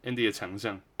 ，Andy 的强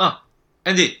项啊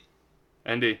 ，Andy，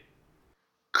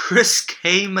 Chris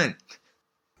Kaman，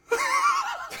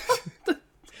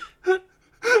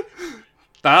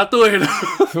 答对了。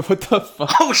What the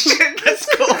fuck？ Oh shit, let's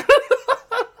go！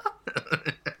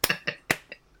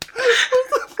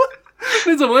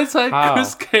 你怎么会猜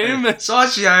Chris Kaman？ 刷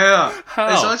起来了，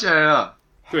刷起来了。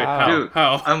对，好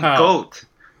 ，I'm GOAT，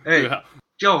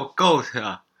叫我 GOAT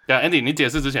啊。对 ，Andy， 你解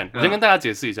释之前，我先跟大家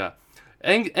解释一下。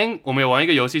我们有玩一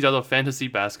个游戏叫做 Fantasy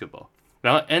Basketball，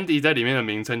 然后 Andy 在里面的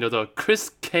名称叫做 Chris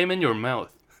Kaman Your Mouth。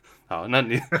好，那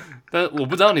你，但我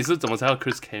不知道你是怎么猜到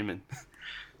Chris Kaman。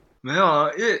没有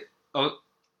啊，因为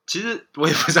其实我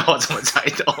也不知道我怎么猜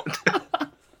到的。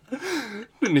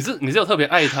你是有特别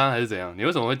爱他还是怎样？你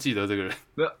为什么会记得这个人？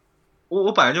没有，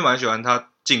我本来就蛮喜欢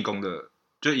他进攻的，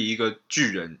就以一个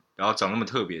巨人，然后长那么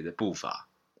特别的步伐。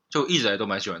就一直来都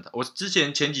蛮喜欢他，我之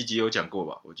前前几集有讲过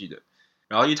吧，我记得。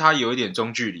然后因为他有一点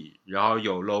中距离，然后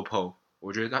有 low post，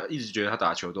 我觉得他一直觉得他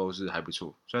打球都是还不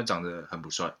错，虽然长得很不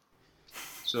帅。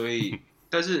所以，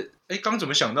但是刚怎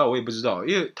么想到我也不知道，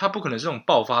因为他不可能是那种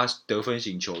爆发得分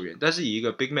型球员，但是以一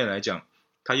个 big man 来讲，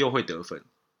他又会得分，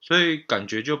所以感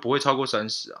觉就不会超过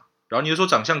30啊。然后你又说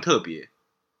长相特别，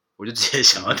我就直接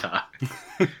想到他。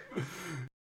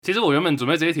其实我原本准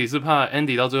备这一题是怕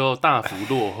Andy 到最后大幅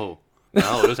落后。然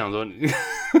后我就想说，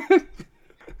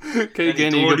可以给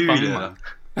你一个帮忙，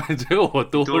结果我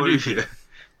多虑了。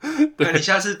对，你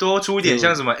下次多出一点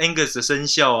像什么 Angus 的生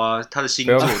肖啊，他的星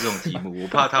座这种题目，我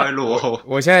怕他会落后。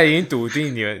我现在已经笃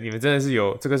定你们真的是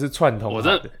有这个是串通。我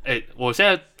真的我现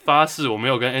在发誓我没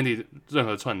有跟 Andy 任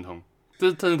何串通，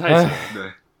这真的太扯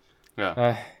了。对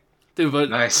啊，对不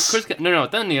？Chris No，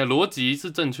 但你的逻辑是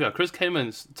正确啊。Chris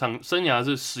Kaman 生涯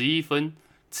是11分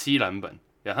7篮板。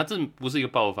他这不是一个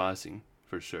爆发型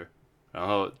 ，for sure。然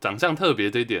后长相特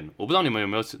别这一点，我不知道你们有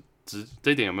没有这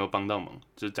一点有没有帮到忙？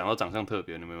就是讲到长相特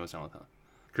别，你们有没有想到他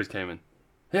 ？Chris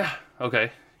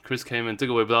Kaman，OK，Chris Kaman 这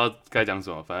个我也不知道该讲什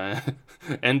么，反正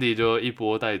Andy 就一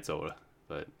波带走了。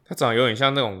对，他长得有点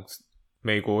像那种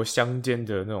美国乡间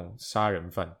的那种杀人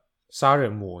犯、杀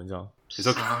人魔，你知道吗？你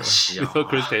说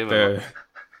Chris Kaman， 对，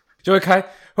就会开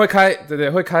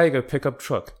一个 pickup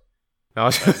truck， 然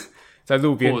后就在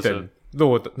路边等。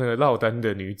落单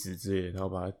的女子之类的，然后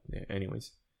把它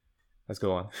anyways，let's go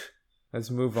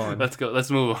on，let's move on。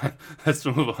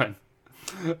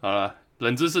好了，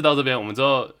冷知识到这边，我们之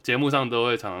后节目上都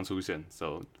会常常出现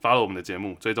 ，so follow 我们的节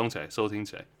目，追踪起来，收听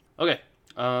起来。OK，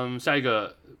 下一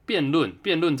个辩论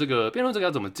这个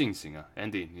要怎么进行啊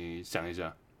 ？Andy， 你想一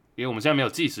下，因为我们现在没有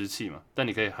计时器嘛，但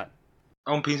你可以喊。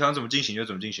我们平常怎么进行就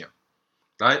怎么进行。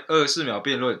来，24秒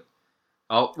辩论。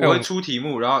好，我会出题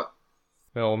目，然后。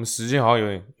没有，我们时间好像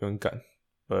有点赶。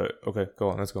OK，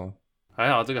 go on，let's go on。还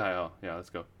好，这个还好 ，Yeah，let's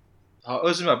go。好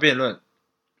，24秒辩论，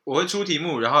我会出题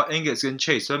目，然后 Angus 跟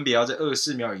Chase 分别要在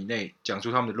24秒以内讲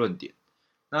出他们的论点。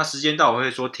那时间到我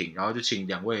会说停，然后就请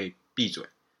两位闭嘴。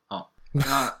好，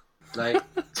那来，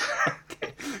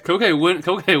可不可以温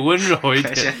柔一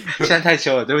点？现在太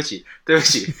秋了，对不起，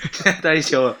现在太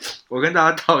秋了，我跟大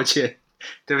家道歉，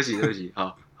对不起。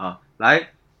好，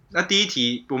来，那第一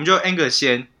题我们就 Angus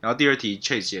先，然后第二题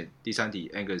Chase 先，第三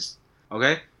题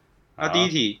Angus。OK， 那第一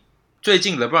题，最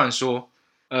近 LeBron 说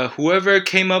，whoever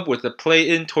came up with the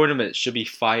play-in tournament should be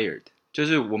fired。就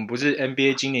是我们不是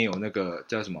NBA 今年有那个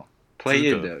叫什么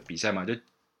play-in 的比赛嘛，就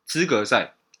资格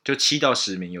赛，就7到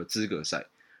10名有资格赛。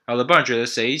然后 LeBron 觉得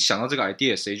谁想到这个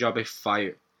idea， 谁就要被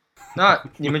fire。那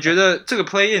你们觉得这个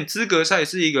play-in 资格赛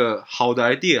是一个好的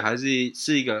idea， 还是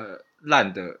一个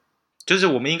烂的？就是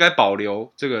我们应该保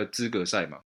留这个资格赛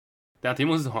嘛？等一下题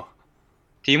目是什么？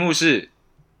题目是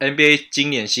NBA 今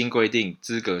年新规定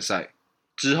资格赛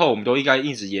之后，我们都应该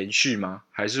一直延续吗？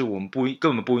还是我们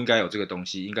根本不应该有这个东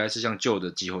西？应该是像旧的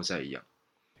季后赛一样，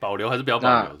保留还是不要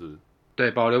保留？是不是？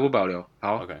对，保留不保留？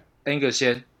好 ，OK， Angus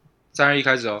先，3、2、1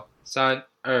开始哦，3、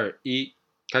2、1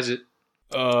开始。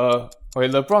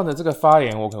LeBron 的这个发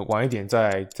言我可能晚一点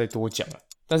再多讲了，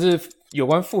但是有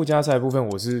关附加赛的部分，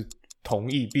我是同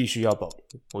意必须要保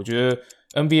留。我觉得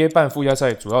NBA 办附加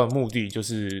赛主要的目的就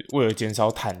是为了减少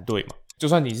坦队嘛，就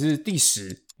算你是第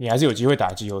10，你还是有机会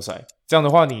打季后赛。这样的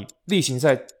话，你例行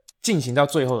赛进行到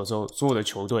最后的时候，所有的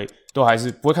球队都还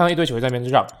是不会看到一堆球队在那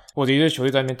边让，或者一堆球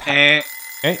队在那边谈。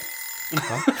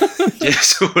结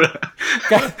束了。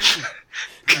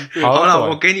好了，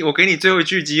我给你最后一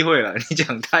句机会了，你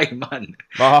讲太慢了。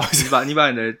不好意思，你把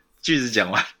你的句子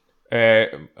讲完。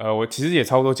我其实也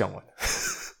差不多讲完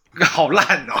了。好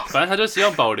烂哦！反正他就希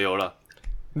望保留了。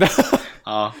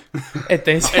好，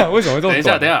等一下，为什么会这么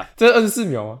短？等一下，这24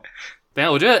秒吗？等一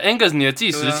下，我觉得 Angus 你的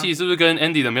计时器是不是跟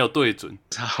Andy 的没有对准？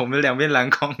我们两边篮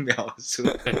筐描述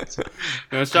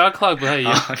，shot clock 不太一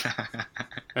样。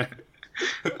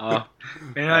好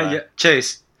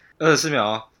，Chase 24秒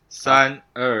哦，3、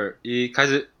2、1开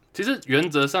始。其实原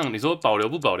则上你说保留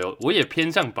不保留，我也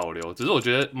偏向保留，只是我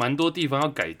觉得蛮多地方要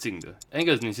改进的。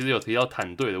Angus 你其实有提到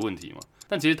坦队的问题嘛？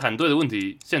但其实坦队的问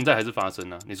题现在还是发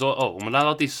生啊。你说我们拉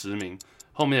到第10名，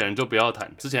后面的人就不要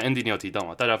谈。之前 Andy 你有提到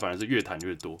嘛？大家反而是越谈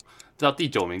越多，到第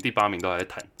9名、第8名都还在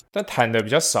谈，但谈的比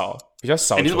较少。你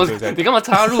干嘛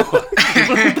插入啊？你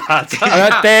不能打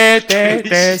岔。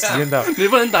对，时间到，你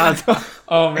不能打岔。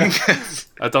没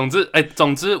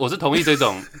总之，我是同意这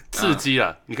种刺激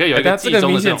啦。你可以有一个季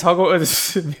中的这种超过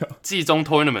24秒，季中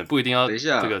tournament 不一定要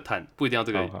这个谈，不一定要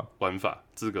这个玩法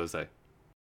资格赛。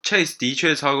Chase 的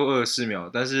确超过24秒，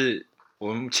但是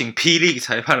我们请霹雳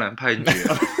裁判来判决，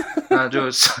那就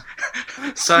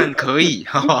算可以，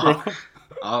好不好？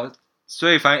好，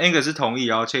所以反正 Angus 是同意，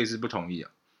然后 Chase 是不同意啊。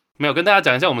没有跟大家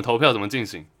讲一下我们投票怎么进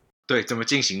行。对，怎么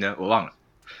进行呢？我忘了。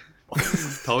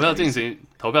投票进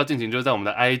行就是在我们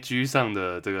的 IG 上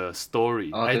的这个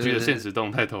story，IG 的限时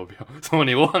动态投票。什么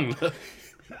你忘了？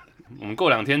我们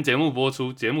过2天节目播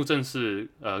出，节目正式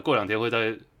过2天会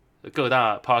在各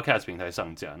大 podcast 平台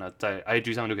上架，那在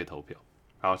IG 上就可以投票。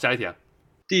好，下一题啊。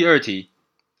第2题，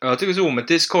这个是我们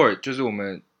Discord， 就是我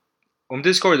们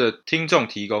Discord 的听众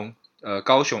提供，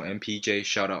高雄 MPJ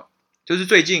shout out， 就是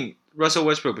最近 Russell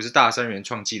Westbrook 不是大3元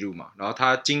创纪录嘛，然后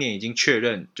他今年已经确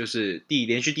认就是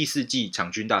连续第4季场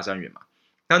均大3元嘛，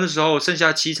那时候剩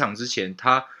下7场之前，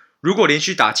他如果连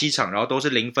续打7场，然后都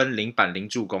是0分、0板、0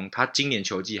助攻，他今年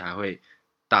球季还会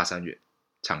大3元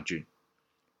场均。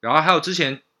然后还有之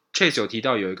前 Chase 有提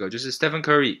到有一个就是 Stephen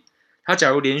Curry， 他假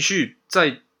如连续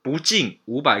在不进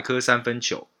500颗3分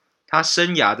球，他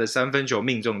生涯的3分球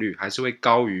命中率还是会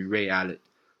高于 Ray Allen，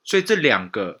 所以这两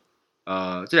个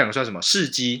算什么事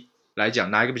迹来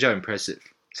讲，哪一个比较 impressive？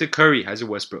 是 Curry 还是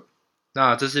Westbrook？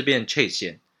 那这次变 Chase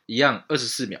先，一样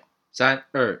24秒，3、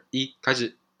2、1开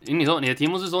始。你说你的题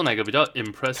目是说哪个比较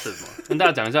impressive 吗？跟大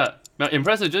家讲一下，没有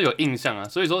impressive 就是有印象啊，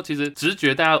所以说其实直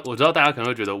觉我知道大家可能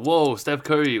会觉得，哇 ，Steph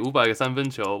Curry 500个3分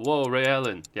球，哇 ，Ray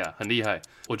Allen 呀、很厉害。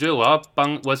我觉得我要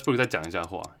帮 Westbrook 再讲一下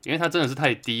话，因为他真的是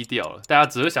太低调了，大家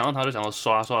只会想到他就想到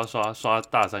刷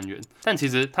大3元，但其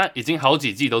实他已经好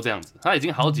几季都这样子，他已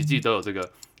经好几季都有这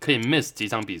个可以 miss 几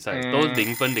场比赛，都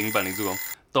0分、0板、0助攻，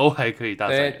都还可以大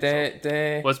3元。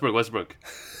对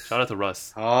Westbrook，shout out to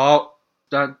Russ。好。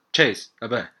那 Chase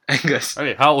不是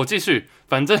Angus。OK， 好，我继续。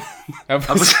反正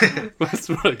不是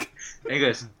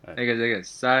Westbrook。Angus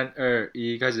 3、2、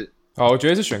1开始。好，我觉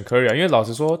得是选 Curry 啊，因为老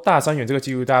实说，大3元这个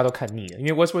记录大家都看腻了，因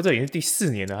为 Westbrook 这已经是第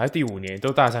4年了，还是第5年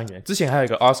都大3元。之前还有一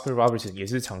个 Oscar Robertson 也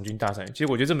是场均大3元，其实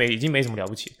我觉得这已经没什么了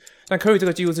不起。但 Curry 这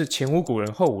个记录是前无古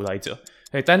人后无来者，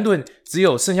单论只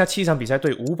有剩下7场比赛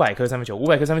对500颗三分球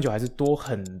，500颗三分球还是多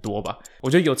很多吧？我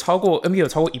觉得NBA 有超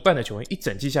过一半的球员一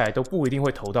整季下来都不一定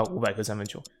会投到500颗三分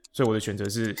球，所以我的选择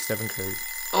是 Stephen Curry。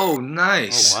哦、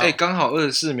nice， 刚好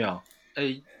24秒，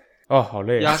好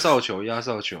累啊！压哨球，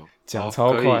讲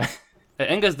超快。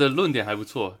Angus 的论点还不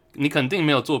错，你肯定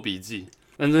没有做笔记，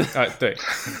但是对，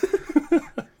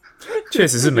确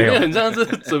实是没有，你很像是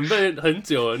准备很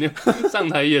久了，你上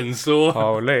台演说，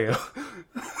好累哦。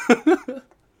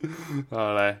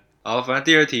好来，好，反正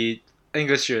第二题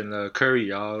Angus 选了 Curry，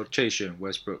 然后 Chase 选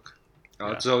Westbrook， 然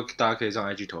后之后大家可以上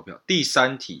IG 投票。第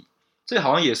三题，这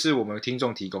好像也是我们听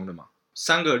众提供的嘛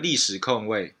，3个历史控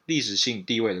卫、历史性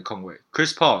地位的控卫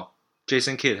 ，Chris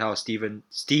Paul、Jason Kidd 还有 Steve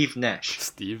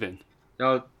Nash， 然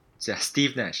后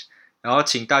Steve Nash， 然后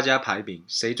请大家排名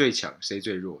谁最强谁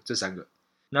最弱，这3个。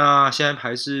那现在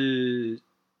排是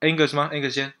Angus 吗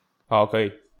 ？Angus 先。好，可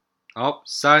以。好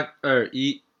，3、2、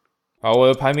1。好，我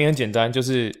的排名很简单，就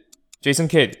是 Jason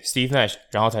Kidd、Steve Nash，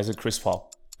 然后才是 Chris Paul。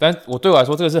但对我来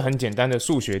说，这个是很简单的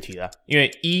数学题啦，因为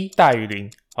1大于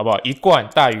0，好不好？1冠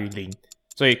大于0，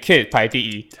所以 Kidd 排第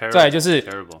一。再来就是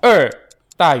2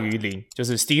大于0，就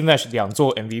是 Steve Nash 2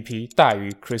座 MVP 大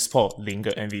于 Chris Paul 0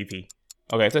个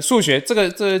MVP。OK， 这数学这个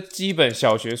基本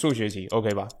小学数学题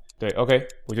 ，OK 吧？对 OK，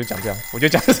 我就讲这样。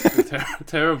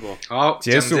terrible， 好，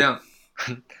结束。这样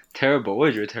terrible， 我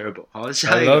也觉得 terrible。好，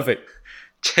下一个 I love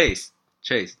it。Chase，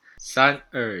 3、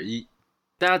2、1。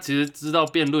大家其实知道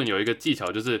辩论有一个技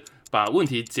巧，就是把问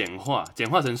题简化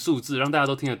成数字，让大家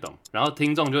都听得懂，然后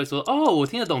听众就会说：“哦，我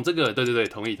听得懂这个。”对，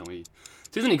同意。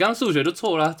其实你刚刚数学就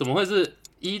错啦，怎么会是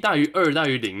1大于2大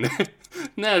于0呢？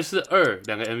那是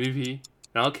2，2个 MVP，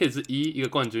 然后 Kidd 是1，1个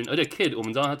冠军，而且 Kidd 我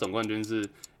们知道他总冠军是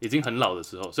已经很老的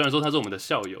时候，虽然说他是我们的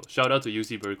校友 ，Shout out to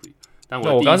UC Berkeley， 但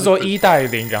我刚刚是说1大于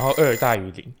0，然后2大于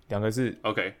0，两个是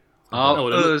OK。好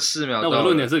，24秒到了。那我的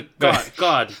论点是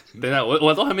God， 等一下，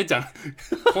我都还没讲。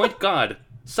Point God，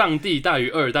 上帝大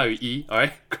于2大于1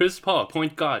 ，Alright， Chris Paul Point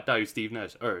God 大于 Steve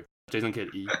Nash 2 ，Jason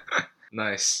Kidd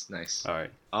 1。Nice，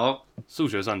 好，数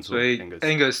学算错，所以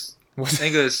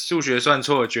Angus 数学算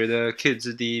错，觉得 Kidd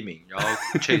是第一名，然后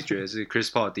Chase 觉得是 Chris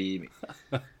Paul 第一名。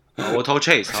好，我投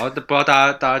Chase， 好，不知道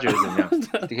大家觉得怎么样？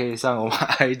你可以上我们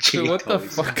IG 投一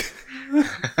下。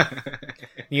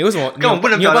你为什么根本不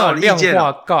能你有办法量见化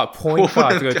God Point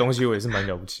God 这个东西，我也是蛮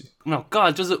了不起。No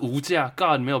God 就是无价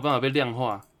 ，God 没有办法被量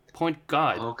化。Point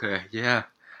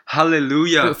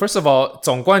God。OK，Yeah，Hallelujah。First of all，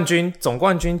 总冠军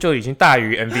就已经大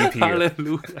于 MVP 了。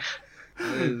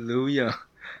Hallelujah。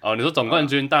哦，你说总冠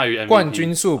军大于 MVP， 冠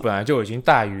军数本来就已经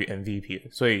大于 MVP 了，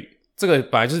所以这个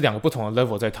本来就是2个不同的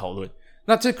level 在讨论。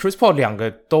那这 Chris Paul 2个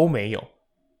都没有，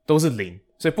都是0，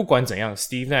所以不管怎样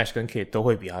 ，Steve Nash 跟 Kidd 都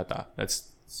会比他大。That's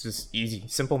just easy,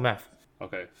 simple math.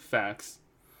 OK，facts。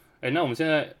那我们现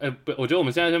在，我觉得我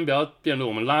们现在先不要辩论，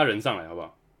我们拉人上来好不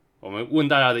好？我们问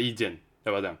大家的意见，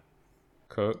要不要这样？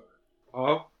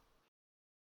好。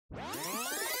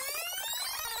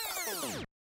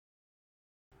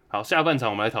好，下半场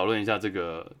我们来讨论一下这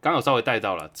个，刚好稍微带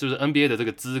到了，就是 NBA 的这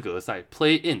个资格赛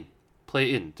Play In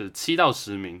就是7到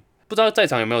10名。不知道在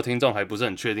场有没有听众还不是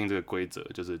很确定这个规则，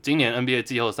就是今年 NBA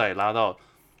季后赛拉到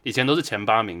以前都是前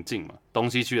8名进嘛，东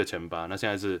西区的前8，那现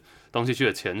在是东西区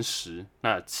的前10，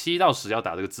那7到10要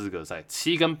打这个资格赛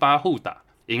，7跟8互打，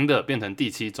赢的变成第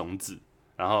7种子，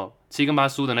然后7跟8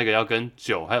输的那个要跟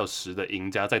9还有10的赢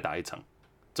家再打一场，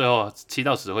最后7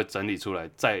到10会整理出来，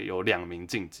再有2名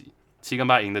晋级，7跟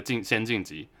8赢的先晋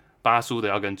级，8输的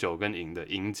要跟9跟赢的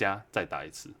赢家再打一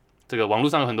次。这个网络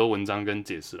上有很多文章跟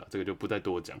解释了，这个就不再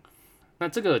多讲。那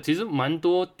这个其实蛮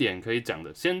多点可以讲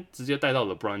的，先直接带到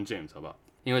LeBron James 好不好？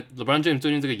因为 LeBron James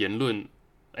最近这个言论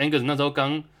 ，Angus 那时候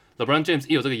刚 LeBron James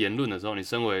一有这个言论的时候，你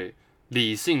身为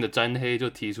理性的詹黑就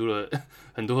提出了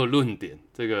很多的论点，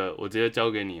这个我直接交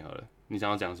给你好了，你想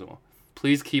要讲什么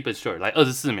 ？Please keep it short， 来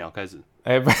24秒开始。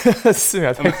不，24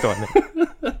秒太短了。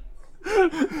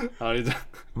好，你讲。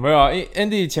没有啊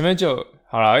 ，Andy 前面就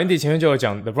好了 ，Andy 前面就有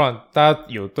讲 LeBron， 大家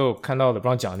都有看到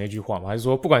LeBron 讲的那句话嘛？还是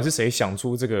说不管是谁想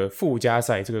出这个附加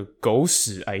赛这个狗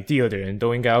屎 idea 的人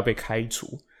都应该要被开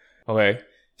除 ？OK，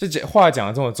 这话讲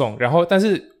的这么重，然后但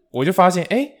是我就发现，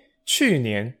去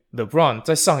年 LeBron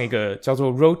在上一个叫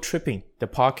做 Road Tripping 的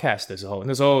podcast 的时候，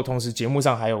那时候同时节目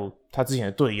上还有他之前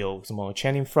的队友什么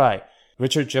Channing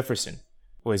Frye、Richard Jefferson，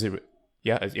 我也是。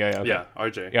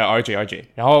RJ，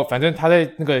 然后反正他在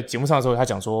那个节目上的时候，他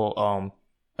讲说，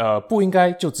不应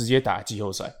该就直接打季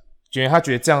后赛，因为他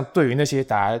觉得这样对于那些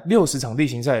打60场例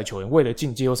行赛的球员，为了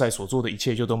进季后赛所做的一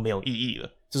切就都没有意义了。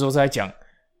这时候是在讲，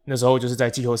那时候就是在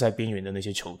季后赛边缘的那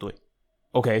些球队。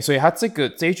OK， 所以他这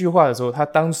一句话的时候，他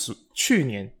当时去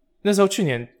年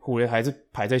湖人还是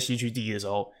排在西区第一的时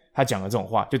候，他讲了这种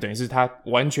话，就等于是他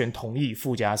完全同意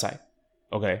附加赛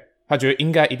 ，OK， 他觉得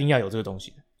一定要有这个东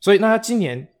西，所以那他今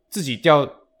年自己掉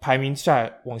排名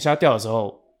往下掉的时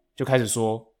候，就开始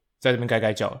说在这边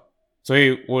该叫了，所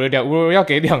以我要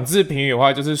给2支评语的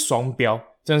话，就是双标，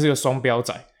真的是个双标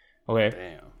仔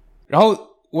 ，OK， 然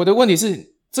后我的问题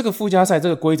是，这个附加赛这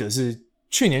个规则是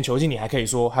去年球季你还可以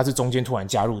说它是中间突然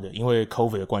加入的，因为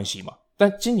COVID 的关系嘛，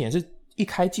但今年是一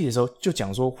开季的时候就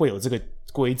讲说会有这个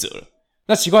规则了，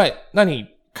那奇怪，那你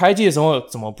开季的时候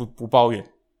怎么不抱怨？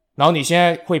然后你现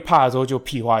在会怕的时候就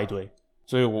屁话一堆，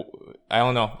所以我 I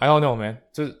don't know man，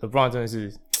 这 LeBron 真的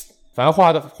是，反正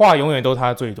话永远都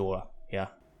他最多了 ，Yeah，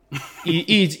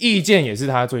 意见也是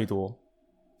他最多，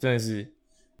真的是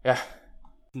 ，Yeah。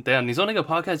等一下，你说那个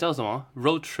podcast 叫什么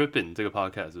 ？Road Tripping 这个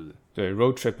podcast 是不是？对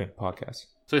 ，Road Tripping podcast，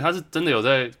 所以他是真的有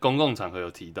在公共场合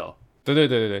有提到。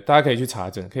对，大家可以去查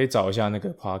证，可以找一下那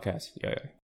个 podcast。Yeah.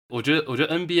 我觉得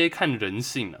NBA 看人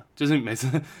性啊，就是每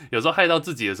次有时候害到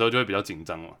自己的时候就会比较紧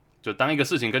张嘛。就当一个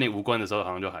事情跟你无关的时候，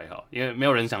好像就还好，因为没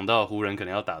有人想到湖人可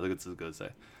能要打这个资格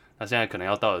赛，那现在可能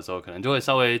要到的时候，可能就会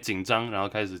稍微紧张，然后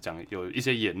开始讲有一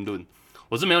些言论。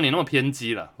我是没有你那么偏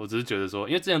激啦，我只是觉得说，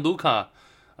因为之前卢卡。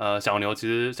小牛其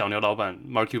实小牛老板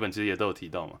Mark Cuban 其实也都有提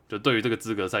到嘛，就对于这个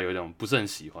资格赛有一种不是很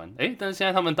喜欢，但是现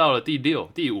在他们到了第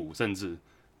6、第5，甚至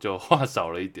就话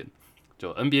少了一点，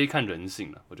就 NBA 看人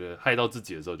性了，我觉得害到自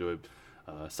己的时候就会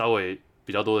稍微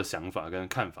比较多的想法跟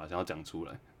看法想要讲出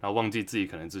来，然后忘记自己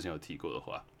可能之前有提过的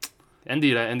话。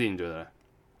Andy 呢 ？Andy 你觉得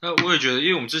呢？我也觉得，因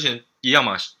为我们之前一样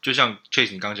嘛，就像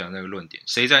Chase 你刚刚讲的那个论点，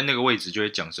谁在那个位置就会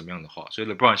讲什么样的话，所以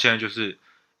LeBron 现在就是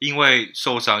因为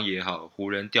受伤也好，湖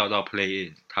人掉到 Play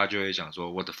In， 他就会想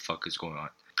说 What the fuck is going on？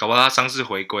 搞不好他伤势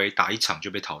回归，打一场就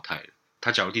被淘汰了。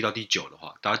他假如掉到第9的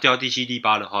话，掉到第7、第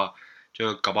8的话，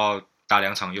就搞不好打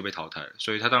2场又被淘汰了，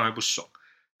所以他当然会不爽。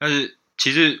但是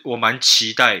其实我蛮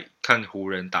期待看湖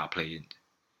人打 Play In 的，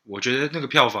我觉得那个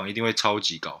票房一定会超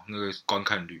级高，那个观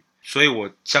看率。所以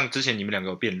我像之前你们两个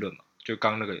有辩论嘛，就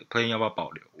刚那个 Play In 要不要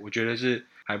保留，我觉得是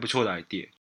还不错的 idea。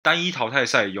单一淘汰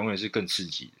赛永远是更刺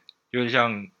激的，有点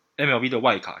像 MLB 的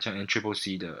外卡，像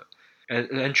NCCC 的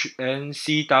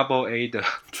NCAA 的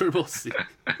Triple C，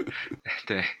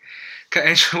 对，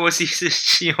看 NCCC 是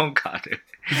信用卡的，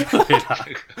对啦，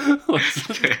我知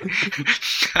道，对，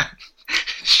看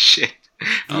shit，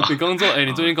 你工作，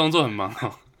你最近工作很忙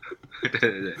哦。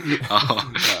对，好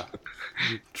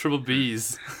，Triple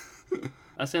B's。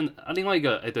另外一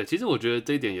个，对，其实我觉得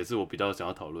这一点也是我比较想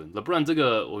要讨论的，不然这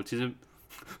个我其实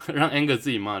让 Anger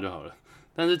自己骂就好了。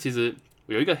但是其实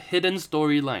有一个 hidden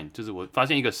storyline， 就是我发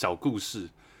现一个小故事，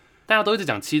大家都一直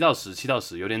讲7到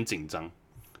10，有点紧张。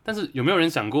但是有没有人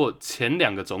想过前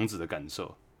2个种子的感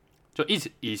受？就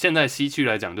以现在西区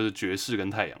来讲，就是爵士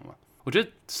跟太阳嘛。我觉得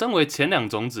身为前2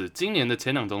种子，今年的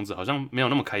前2种子好像没有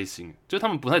那么开心，就是他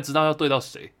们不太知道要对到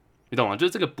谁，你懂吗？就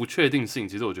是这个不确定性，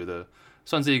其实我觉得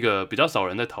算是一个比较少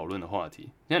人在讨论的话题。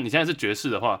你看你现在是爵士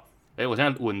的话，我现在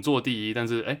稳坐第1，但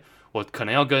是我可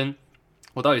能要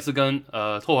我到底是跟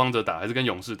拓荒者打，还是跟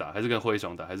勇士打，还是跟灰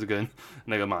熊打，还是跟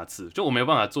那个马刺？就我没有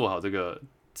办法做好这个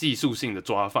技术性的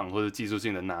抓放或者技术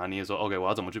性的拿捏，说 OK 我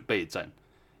要怎么去备战？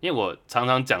因为我常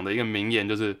常讲的一个名言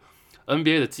就是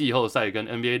NBA 的季后赛跟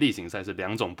NBA 例行赛是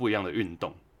2种不一样的运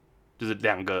动，就是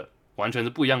2个完全是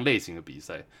不一样类型的比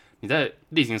赛。你在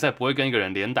例行赛不会跟一个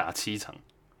人连打7场，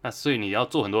那所以你要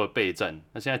做很多的备战。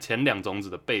那现在前2种子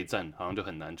的备战好像就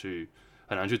很难去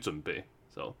准备。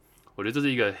So， 我觉得这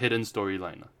是一个 hidden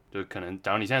storyline 啊，就可能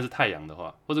假如你现在是太阳的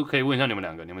话，或者可以问一下你们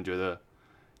2个，你们觉得，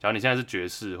假如你现在是爵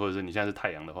士，或者是你现在是太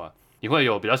阳的话，你会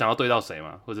有比较想要对到谁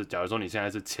吗？或者假如说你现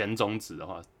在是前种子的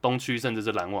话，东区甚至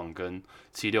是篮网跟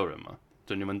76人嘛，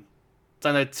就你们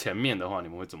站在前面的话，你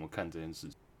们会怎么看这件事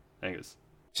 ？Angus，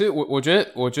 其实我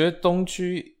觉得东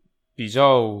区比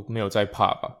较没有在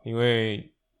怕吧，因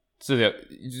为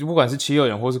不管是76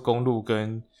人或是公鹿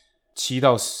跟7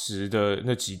到10的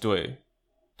那几队，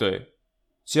对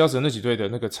7到10那几队的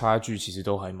那个差距其实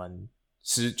都还蛮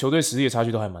球队实力的差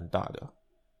距都还蛮大的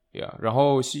，yeah。然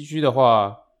后西区的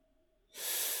话，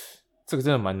这个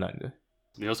真的蛮难的。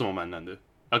你有什么蛮难的？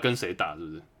要跟谁打是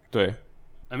不是？对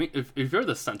 ，I mean if you're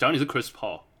the Suns， 假如你是 Chris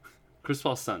Paul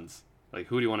Suns，like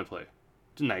who do you want to play？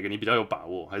 就哪个你比较有把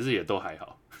握，还是也都还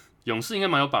好？勇士应该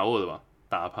蛮有把握的吧，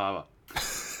打趴吧。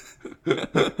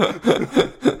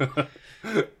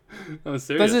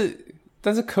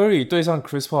但是 Curry 对上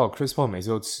Chris Paul 每次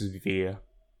都吃瘪啊。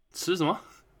吃什么？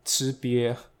吃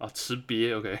瘪啊，吃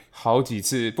瘪 ，OK。好几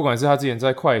次，不管是他之前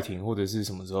在快艇或者是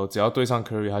什么时候，只要对上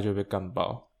Curry， 他就会被干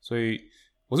爆。所以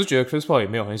我是觉得 Chris Paul 也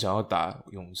没有很想要打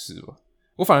勇士吧。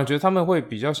我反而觉得他们会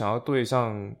比较想要对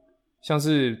上像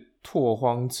是拓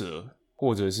荒者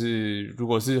或者是如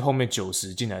果是后面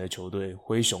90进来的球队，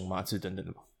灰熊、马刺等等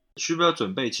的嘛。需不需要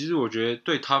准备？其实我觉得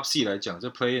对 Top C 来讲，这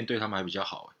Play-in 对他们还比较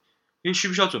好，因为需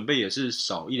不需要准备也是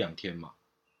少1-2天嘛，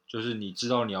就是你知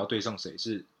道你要对上谁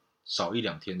是少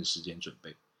1-2天的时间准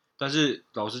备。但是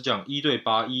老实讲，1对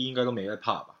8，应该都没在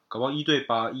怕吧？搞不好1对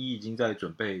8，已经在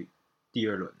准备第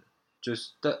2轮了。就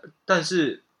是但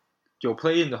是有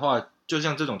Play-in 的话，就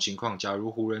像这种情况，假如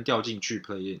湖人掉进去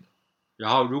Play-in， 然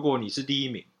后如果你是第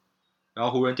1名，然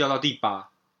后湖人掉到第8，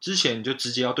之前你就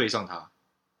直接要对上他。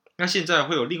那现在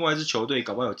会有另外一支球队，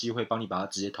搞不好有机会帮你把它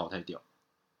直接淘汰掉。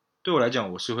对我来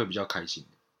讲，我是会比较开心的。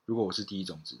如果我是第1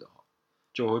种子的话，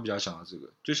就我会比较想到这个，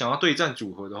就想要对战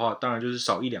组合的话，当然就是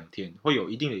少1-2天，会有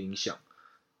一定的影响。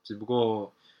只不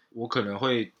过我可能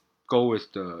会 go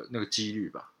with 的那个几率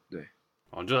吧，对。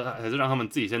就还是让他们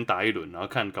自己先打1轮，然后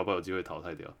看搞不好有机会淘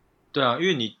汰掉。对啊，因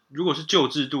为你如果是旧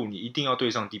制度，你一定要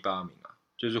对上第8名啊，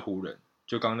就是湖人，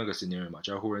就刚刚那个 scenario 嘛，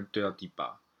假如湖人对到第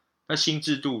8。那新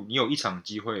制度，你有1场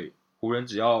机会，湖人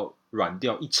只要软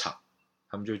掉1场，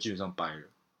他们就基本上掰了。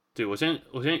对，我先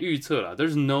预测啦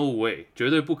 ，There's no way， 绝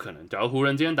对不可能。假如湖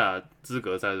人今天打资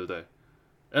格赛，对不对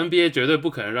 ？NBA 绝对不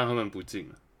可能让他们不进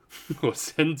了。我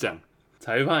先讲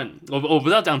裁判，我不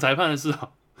是要讲裁判的事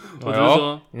哦，我只是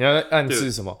说你要暗示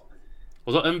什么？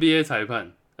我说 NBA 裁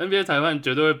判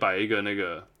绝对会摆一个那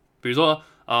个，比如说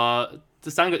这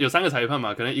有3个裁判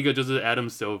嘛，可能一个就是 Adam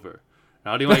Silver。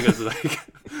然后另外一个是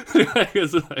另外一个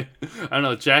是I don't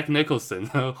know Jack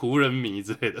Nicholson 湖人迷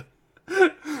之类的，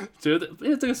觉得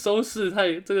因为这个收视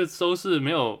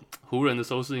没有湖人的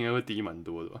收视应该会低蛮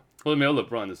多的吧，或者没有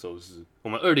LeBron 的收视。我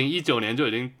们2019年就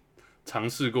已经尝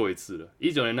试过一次了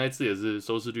，19年那一次也是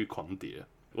收视率狂跌。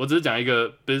我只是讲一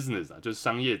个 business 就是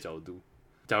商业角度。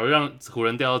假如让湖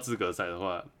人掉到资格赛的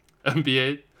话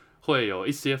 ，NBA 会有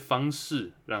一些方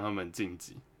式让他们晋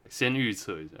级，先预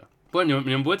测一下。不然你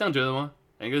们不会这样觉得吗？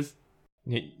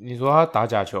你说他打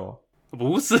假球？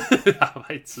不是啊，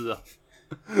白痴啊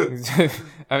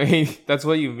！I mean that's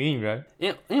what you mean, right？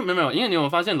 因为没有，因为你有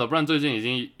发现 LeBron 最近已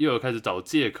经又有开始找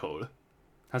借口了。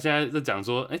他现在在讲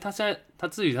说，他现在他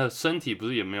自己的身体不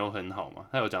是也没有很好嘛？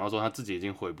他有讲到说他自己已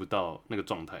经回不到那个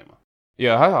状态嘛。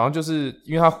Yeah， 他好像就是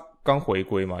因为他刚回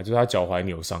归嘛，就是他脚踝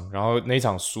扭伤，然后那一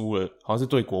场输了，好像是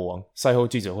对国王。赛后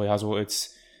记者会他说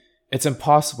It's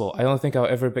impossible. I don't think I'll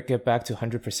ever get back to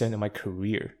 100% of my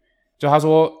career. 就他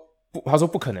说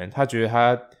不可能，他觉得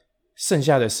他剩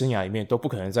下的生涯里面都不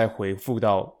可能再恢复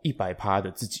到100%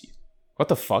的自己。What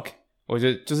the fuck？ 我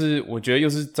觉得又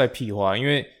是在屁话，因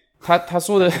为他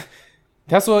说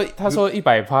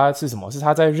100%是什么？是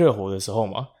他在热火的时候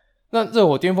嘛？那热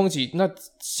火巅峰期，那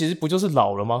其实不就是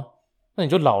老了吗？那你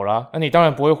就老了那你当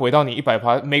然不会回到你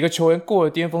100%。每个球员过了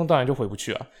巅峰，当然就回不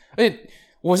去啊。而且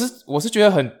我是觉得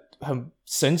很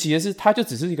神奇的是，他就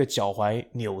只是一个脚踝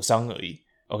扭伤而已。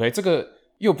OK， 这个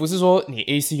又不是说你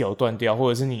ACL 断掉，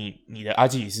或者是你的阿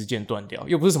基里斯腱断掉，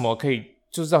又不是什么可以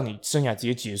就是让你生涯直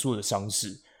接结束的伤势，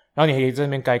然后你还可以在那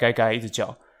边该一直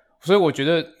叫。所以我觉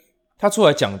得他出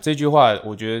来讲这句话，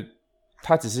我觉得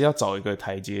他只是要找一个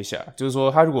台阶下，就是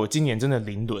说他如果今年真的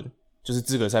0轮就是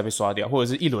资格赛被刷掉，或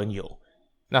者是1轮有，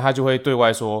那他就会对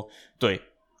外说，对，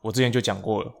我之前就讲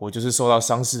过了，我就是受到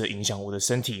伤势的影响，我的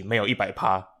身体没有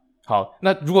100%。好，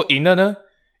那如果赢了呢？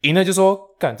赢了就说，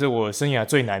干，这我生涯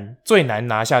最难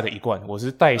拿下的一冠，我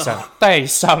是带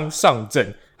伤上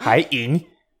阵还赢，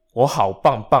我好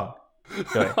棒棒。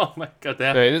对 ，Oh my God， 等一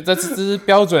下，对，这是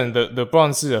标准的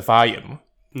LeBron 式的发言嘛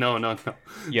 ？No，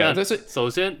 这是首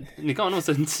先你干嘛那么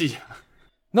生气啊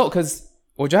 ？No， 可是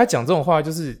我觉得他讲这种话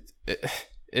就是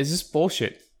，it's just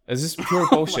bullshit，it's just pure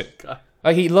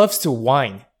bullshit。Like he loves to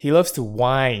whine，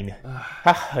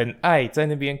他很爱在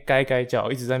那边该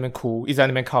叫，一直在那边哭，一直在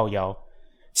那边靠腰。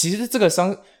其实这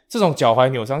种脚踝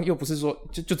扭伤又不是说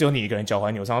就只有你一个人脚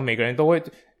踝扭伤，每个人都会。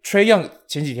Trae Young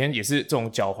前几天也是这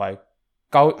种脚踝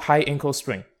高 high ankle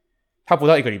sprain， 他不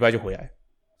到1个礼拜就回来。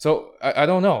So I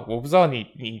don't know， 我不知道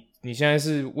你现在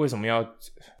是为什么要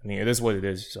，it is what it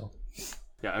is。So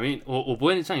yeah， I mean 我不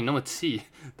会像你那么气，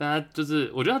但他就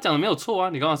是我觉得他讲的没有错啊，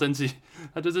你干嘛生气？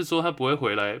他就是说他不会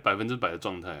回来100%的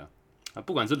状态啊，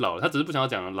不管是老了，他只是不想要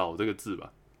讲老这个字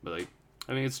吧。But like,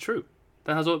 I mean it's true。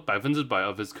但他说100%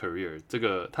 of his career， 这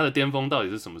个他的巅峰到底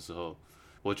是什么时候？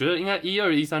我觉得应该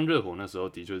12、13热火那时候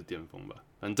的确是巅峰吧。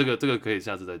这个可以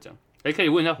下次再讲。可以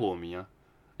问一下火迷啊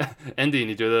，Andy，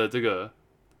 你觉得这个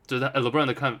就是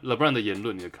LeBron 的言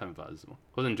论，你的看法是什么？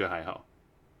或者你觉得还好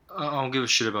？I don't give a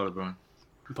shit about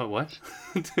LeBron。But what？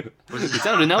 你这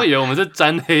样人家会以为我们是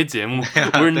沾黑节目。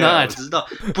We're not。我知道，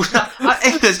不是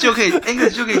Angus 就可以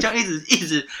这样一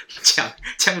直讲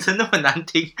成那么难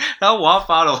听，然后我要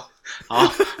follow。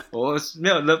好，我没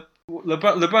有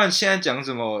LeBron 现在讲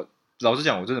什么？老实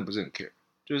讲，我真的不是很 care。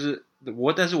就是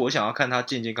但是我想要看他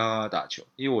健健康康的打球，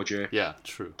因为我觉得 ，Yeah,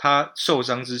 true。他受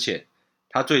伤之前，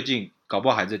他最近搞不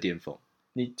好还在巅峰。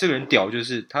你这个人屌，就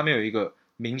是他没有一个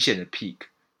明显的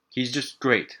peak，he's just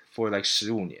great for like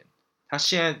 15年。他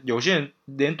现在有些人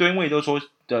连吨位都说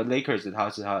的 Lakers 他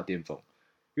是他的巅峰，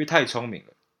因为太聪明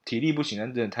了，体力不行，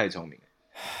但真的太聪明了。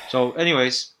So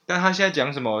anyways， 但他现在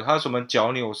讲什么？他什么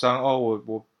脚扭伤哦？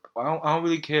我 I don't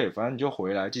really care， 反正你就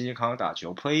回来健健康康打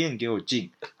球 ，play in 给我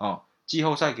进哦，季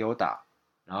后赛给我打，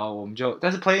然后我们就，但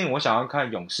是 play in 我想要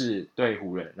看勇士对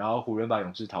湖人，然后湖人把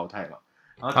勇士淘汰嘛，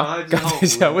然后淘汰之后，等一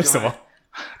下为什么？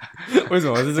为什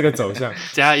么是这个走向？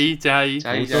加一，刷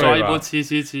一波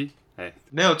777。哎，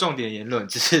没有重点言论，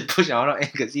只是不想要让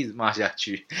Angus 一直骂下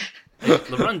去。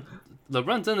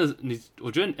LeBron 真的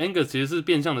我觉得 Angus 其实是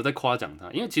变相的在夸奖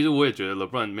他，因为其实我也觉得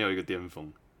LeBron 没有一个巅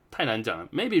峰，太难讲了。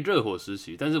Maybe 热火时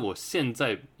期，但是我现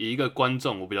在以一个观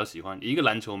众，我比较喜欢，以一个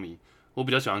篮球迷，我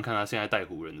比较喜欢看他现在带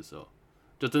湖人的时候，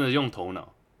就真的用头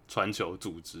脑传球、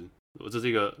组织。我这是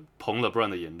一个捧 LeBron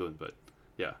的言论 ，But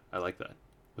yeah, I like that。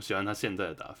我喜欢他现在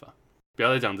的打法。不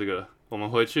要再讲这个了，我们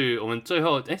回去，我们最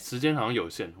后时间好像有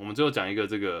限，我们最后讲一个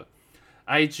这个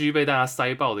IG 被大家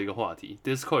塞爆的一个话题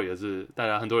 ，Discord 也是大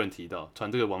家很多人提到，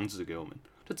传这个网址给我们。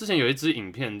就之前有一支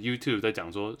影片 YouTube 在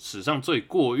讲说史上最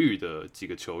过誉的几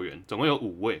个球员，总共有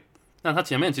5位。那他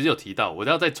前面其实有提到，我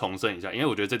都要再重申一下，因为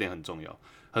我觉得这点很重要。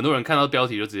很多人看到标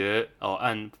题就直接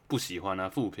按不喜欢啊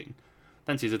负评，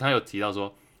但其实他有提到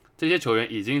说，这些球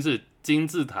员已经是金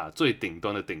字塔最顶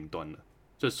端的顶端了。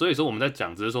就所以说我们在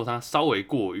讲，只是说他稍微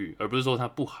过誉，而不是说他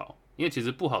不好。因为其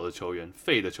实不好的球员、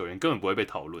废的球员根本不会被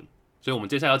讨论。所以我们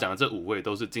接下来要讲的这5位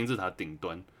都是金字塔顶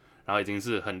端，然后已经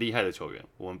是很厉害的球员。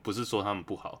我们不是说他们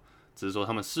不好，只是说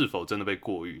他们是否真的被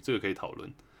过誉，这个可以讨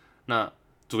论。那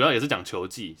主要也是讲球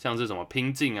技，像是什么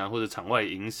拼劲啊，或者场外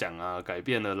影响啊，改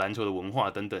变了篮球的文化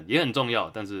等等，也很重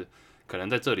要。但是可能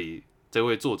在这里，这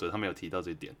位作者他没有提到这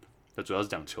一点，那主要是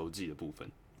讲球技的部分。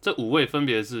这5位分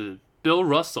别是 Bill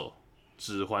Russell。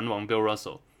指环王 Bill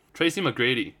Russell、Tracy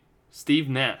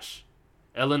McGrady、Steve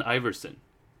Nash、Allen Iverson，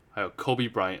 还有 Kobe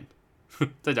Bryant 。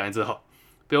再讲一次哈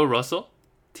 ，Bill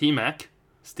Russell、T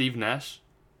Mac、Steve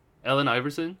Nash、Allen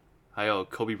Iverson， 还有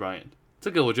Kobe Bryant。这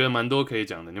个我觉得蛮多可以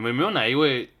讲的。你们有没有哪一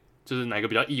位就是哪个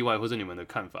比较意外，或是你们的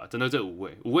看法？针对这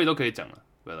5位都可以讲了。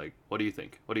But like, what do you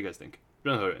think? What do you guys think?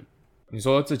 任何人。你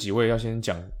说这几位要先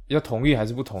讲，要同意还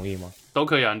是不同意吗？都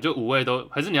可以啊，你就5位都，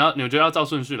还是你觉得要照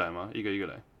顺序来吗？一个一个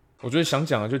来。我觉得想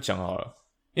讲的就讲好了，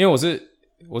因为我是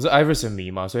Iverson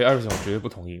迷嘛，所以 Iverson 我绝对不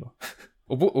同意嘛。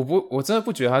我真的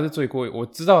不觉得他是最过瘾。我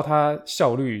知道他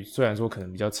效率虽然说可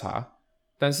能比较差，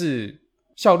但是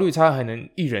效率差还能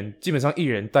基本上一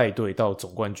人带队到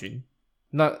总冠军，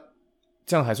那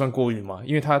这样还算过瘾吗？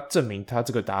因为他证明他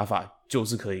这个打法就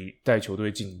是可以带球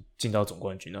队进到总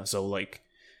冠军啊 ，so like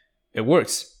it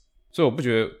works。所以我不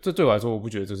觉得这对我来说，我不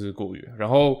觉得这是过瘾。然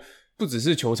后不只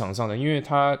是球场上的，因为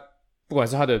他。不管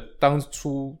是他的当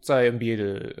初在 NBA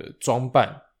的装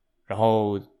扮，然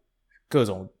后各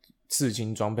种刺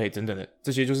青装备等等的，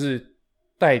这些就是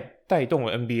带动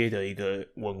了 NBA 的一个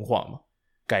文化嘛，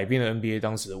改变了 NBA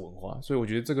当时的文化，所以我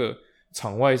觉得这个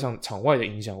场外的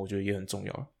影响，我觉得也很重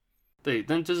要。对，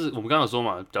但就是我们刚刚有说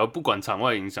嘛，假如不管场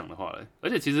外影响的话，而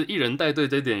且其实一人带队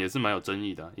这一点也是蛮有争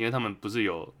议的因为他们不是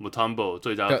有 Mutombo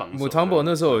最佳防守 ，Mutombo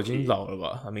那时候已经老了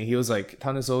吧 ？I mean he was like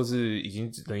他那时候是已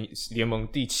经等于联盟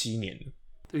第7年了。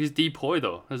这是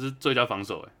Depoy 他是最佳防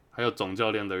守还有总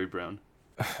教练 Larry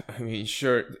Brown。I mean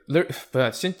sure， 不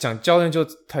是先讲教练就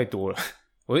太多了。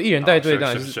我的一人带队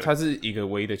当然是他是一个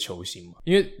唯一的球星嘛，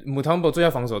因为 Mutombo 最佳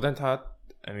防守，但他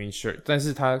I mean sure， 但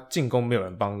是他进攻没有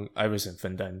人帮 Iverson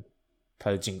分担他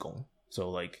的进攻 ，so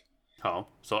like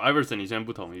好 ，so Iverson 你现在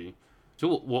不同意，就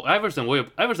我 Iverson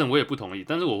我也不同意，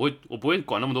但是我不会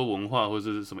管那么多文化或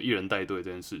者是什么一人带队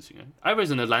这件事情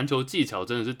Iverson 的篮球技巧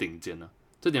真的是顶尖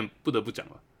这点不得不讲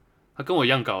了。他跟我一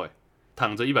样高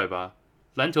躺着180，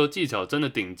篮球技巧真的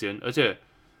顶尖，而且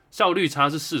效率差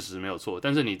是事实没有错，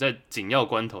但是你在紧要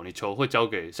关头，你球会交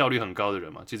给效率很高的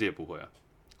人吗？其实也不会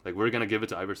Like we're gonna give it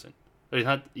to Iverson， 而且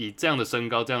他以这样的身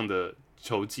高、这样的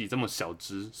球技，这么小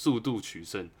只，速度取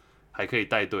胜，还可以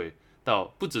带队到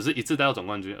不只是一次带到总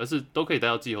冠军，而是都可以带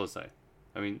到季后赛。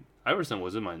I mean Iverson 我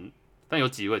是蛮，但有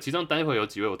几位，其中待会有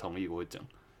几位我同意，我会讲。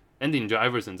Andy， 你觉得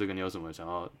Iverson 这个你有什么想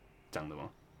要讲的吗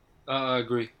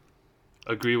？Agree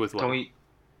with what？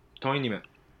 同意你们，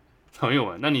同意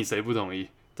我们。那你谁不同意？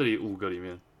这里5个里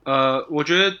面，我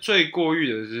觉得最过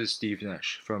誉的是 Steve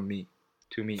Nash from me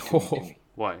to me.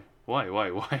 Why?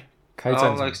 I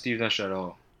don't like Steve Nash at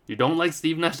all. You don't like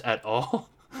Steve Nash at all?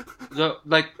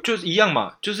 like 就是一样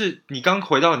嘛，就是你刚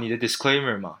回到你的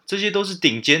disclaimer 嘛，这些都是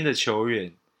顶尖的球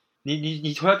员。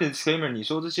你回到 disclaimer， 你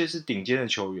说这些是顶尖的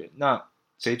球员，那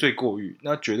谁最过誉？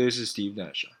那绝对是 Steve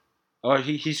Nash 啊。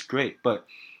he's great，but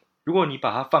如果你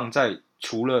把他放在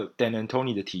除了 Dan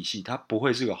Anthony 的体系，他不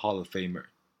会是个 Hall of Famer。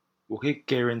我可以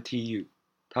guarantee you，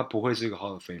 他不会是个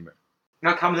Hall of Famer。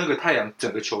那他们那个太阳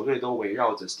整个球队都围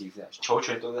绕着 Steve Nash， 球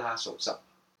权都在他手上，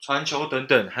传球等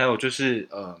等，还有就是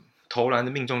投篮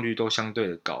的命中率都相对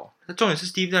的高。那重点是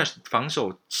Steve Nash 防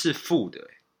守是负的，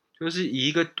就是以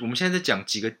一个我们现在在讲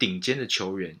几个顶尖的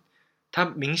球员，他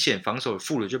明显防守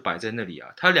负的就摆在那里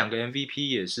啊。他2个 MVP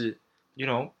也是 ，you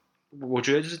know， 我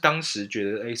觉得就是当时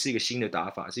觉得是一个新的打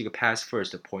法，是一个 pass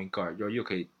first 的 point guard， 又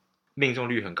可以命中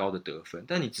率很高的得分。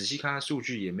但你仔细看他数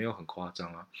据也没有很夸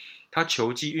张啊，他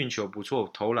球技运球不错，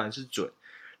投篮是准。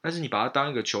但是你把他当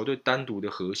一个球队单独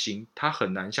的核心，他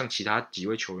很难像其他几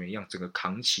位球员一样，整个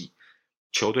扛起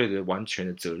球队的完全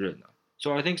的责任啊。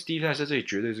So I think Steve Nash 在这里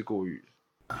绝对是过誉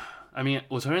的。I mean，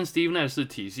 我承认 Steve Nash 是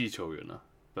体系球员啊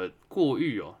 ，but 过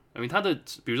誉哦。I mean， 他的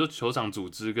比如说球场组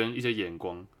织跟一些眼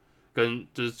光，跟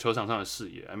就是球场上的视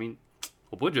野 ，I mean，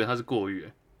 我不会觉得他是过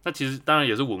誉。那其实当然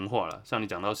也是文化啦，像你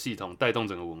讲到系统带动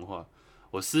整个文化，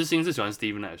我私心是喜欢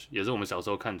Steve Nash， 也是我们小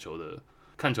时候看球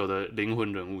的灵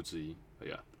魂人物之一。对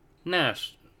呀。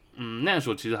Nash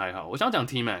我其实还好，我想讲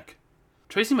T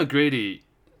Mac，Tracy McGrady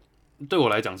对我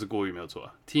来讲是过誉没有错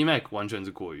啊 ，T Mac 完全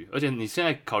是过誉，而且你现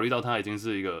在考虑到他已经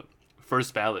是一个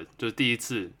first ballot， 就是第一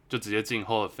次就直接进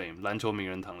Hall of Fame 篮球名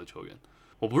人堂的球员，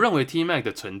我不认为 T Mac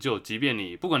的成就，即便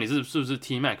你不管你是不是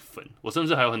T Mac 粉，我甚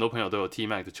至还有很多朋友都有 T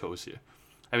Mac 的球鞋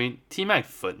 ，I mean T Mac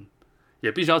粉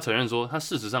也必须要承认说，他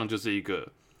事实上就是一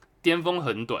个巅峰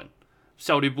很短、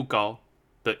效率不高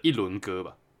的一轮哥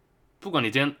吧。不管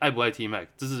你今天爱不爱 T Mac，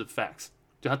 这是 facts。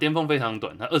就他巅峰非常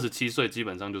短，他27岁基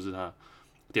本上就是他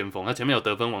巅峰。他前面有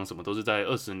得分王什么都是在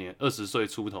20岁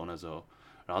出头那时候，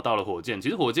然后到了火箭。其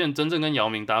实火箭真正跟姚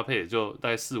明搭配也就大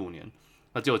概4-5年，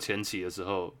那只有前期的时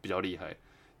候比较厉害，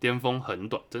巅峰很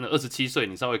短，真的27岁。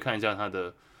你稍微看一下他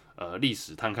的历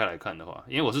史摊开来看的话，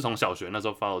因为我是从小学那时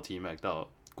候 follow T Mac 到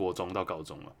国中到高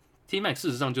中嘛 ，T Mac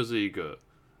事实上就是一个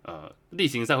例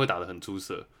行赛会打得很出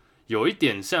色。有一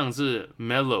点像是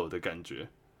Melo 的感觉，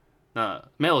那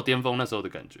Melo 巅峰那时候的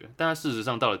感觉，但他事实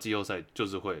上到了季后赛就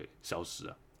是会消失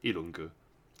啊，一轮哥。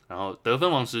然后得分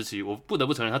王时期，我不得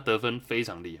不承认他得分非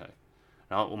常厉害。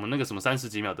然后我们那个什么30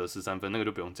几秒得13分，那个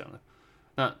就不用讲了。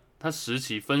那他时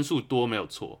期分数多没有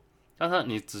错，但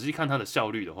你仔细看他的效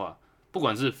率的话，不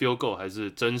管是 field goal 还是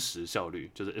真实效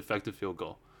率，就是 effective field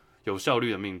goal， 有效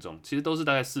率的命中，其实都是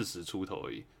大概40出头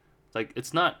而已。Like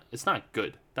it's not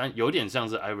good， 但有点像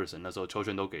是 Iverson 那时候球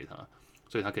权都给他，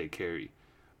所以他可以 carry。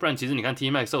不然其实你看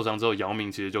T Mac 受伤之后，姚明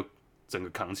其实就整个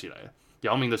扛起来了，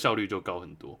姚明的效率就高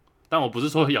很多。但我不是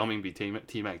说姚明比 T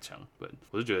Mac 强，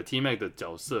我是觉得 T Mac 的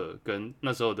角色跟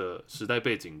那时候的时代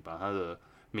背景把他的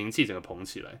名气整个捧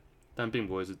起来，但并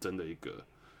不会是真的一个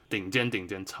顶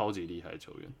尖超级厉害的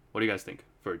球员。What do you guys think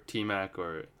for T Mac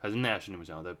or 还是 Nash 你们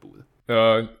想要再补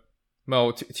的？没有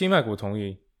T Mac 我同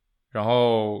意，然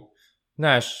后。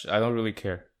Nash, I don't really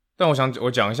care. 但我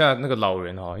讲一下那个老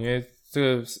人哈，因为这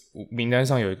个名单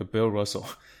上有一个 Bill Russell。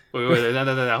喂，等一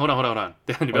下 ，hold on， 等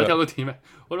一下你不要跳过 T Mac。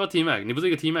我说 T Mac， 你不是一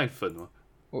个 T Mac 粉吗？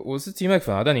我是 T Mac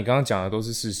粉啊，但你刚刚讲的都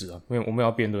是事实啊，我们要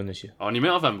辩论那些。哦，你们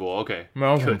要反驳 ，OK？ 没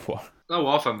有反驳。那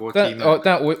我要反驳 T Mac。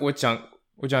但我讲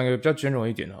一个比较general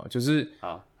一点的，就是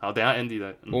好，等一下 Andy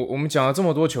的。我们讲了这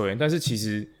么多球员，但是其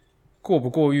实过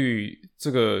不过誉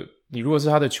这个，你如果是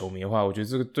他的球迷的话，我觉得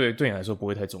这个对你来说不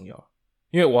会太重要。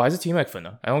因为我还是 T Mac 粉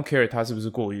啊 ，I don't care 他是不是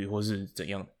过誉或是怎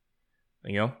样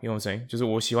的，you know what I'm saying？ 就是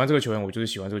我喜欢这个球员，我就是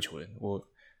喜欢这个球员，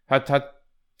他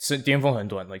是巅峰很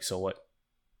短 ，like so what？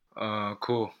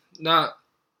 cool。那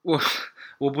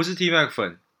我不是 T Mac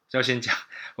粉，要先讲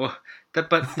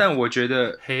但我觉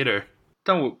得hater，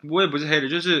 但我也不是 hater，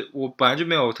 就是我本来就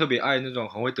没有特别爱那种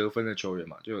很会得分的球员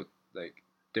嘛，就 like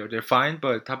they're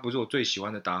fine，but 他不是我最喜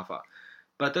欢的打法。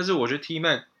但是我觉得 T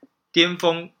Mac 巅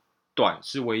峰。短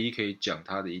是唯一可以讲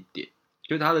他的一点，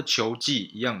就是他的球技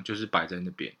一样，就是摆在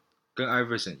那边，跟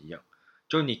Iverson 一样。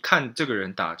就你看这个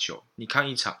人打球，你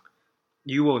看一场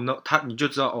 ，you will know 你就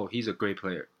知道哦 ，he's a great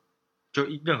player。就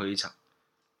任何一场，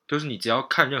就是你只要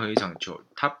看任何一场球，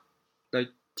他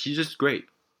其实是 great，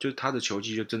 就是他的球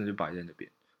技就真的就摆在那边。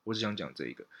我只想讲这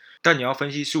一个，但你要分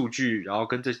析数据，然后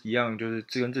跟这一样，就是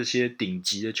跟这些顶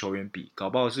级的球员比，搞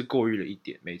不好是过誉了一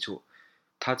点，没错。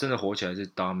他真的火起来是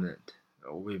dominant。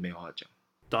我也没话讲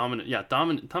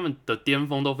 ，dominant， 他们的巅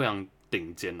峰都非常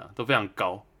顶尖啊，都非常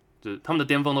高，就是他们的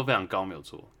巅峰都非常高，没有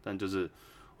错。但就是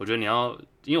我我觉得你要，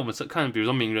因为我们是看比如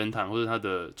说名人堂或者他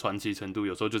的传奇程度，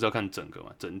有时候就是要看整个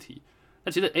嘛整体。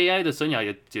那其实 AI 的生涯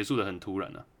也结束的很突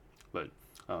然啊，对，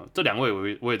这两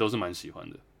位我也都是蛮喜欢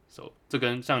的。So 这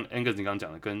跟像 Angus 你刚刚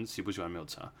讲的，跟喜不喜欢没有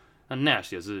差。那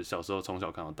Nash 也是小时候从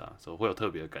小看到大，所以会有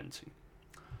特别的感情。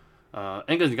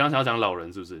Angus 你刚刚想要讲老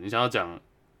人是不是？你想要讲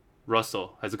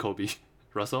Russell 还是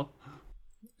Kobe？Russell？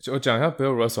 就讲一下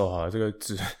Bill Russell 好了，这个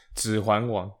指环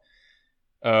王，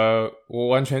我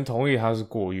完全同意他是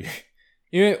过誉，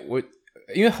因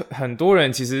为很多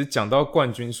人其实讲到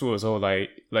冠军数的时候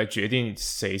来决定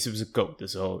谁是不是 GOAT 的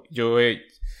时候，就会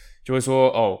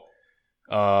说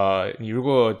你如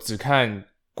果只看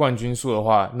冠军数的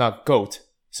话，那 GOAT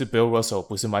是 Bill Russell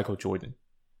不是 Michael Jordan，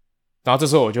 然后这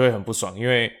时候我就会很不爽，因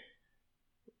为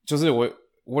就是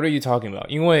What are you talking about？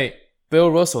 因为 Bill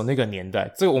Russell 那个年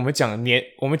代，这个我们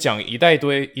讲一大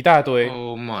堆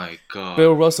 ，Oh my God，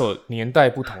 Bill Russell 年代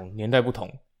不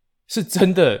同，是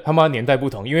真的他妈年代不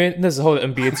同，因为那时候的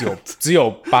NBA 只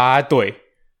有8队，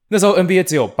那时候 NBA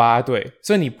只有8队，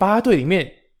所以你8队里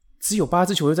面只有8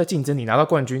支球队在竞争，你拿到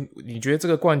冠军，你觉得这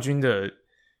个冠军的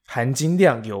含金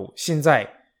量有现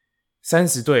在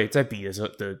30队在比的时候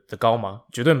的高吗？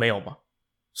绝对没有嘛。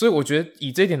所以我觉得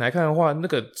以这一点来看的话，那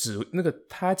个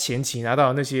他前期拿到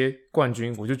的那些冠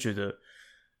军，我就觉得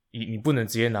你不能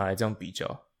直接拿来这样比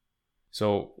较。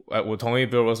So 我同意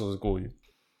Bill Russell 是过誉。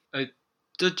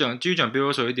继续讲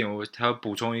Bill Russell 一点，我还要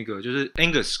补充一个，就是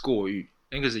Angus 过誉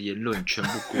 ，Angus 言论全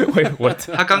部过誉。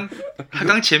他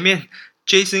刚前面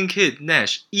Jason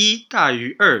Kidd、Nash 1大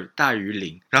于2大于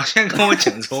0，然后现在跟我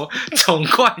讲说总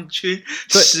冠军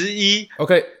11。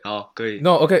OK， 好，可以。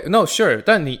No sure，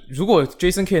 但你如果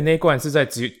Jason Kidd 那一冠是在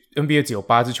NBA 只有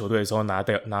8支球队的时候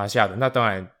拿下的，那当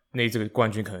然这个冠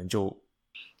军可能就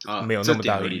没有那么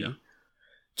大的意义。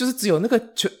就是只有那个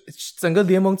整个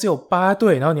联盟只有8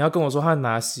队，然后你要跟我说他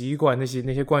拿11冠，那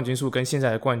些冠军数跟现在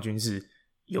的冠军是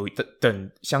有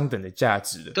相等的价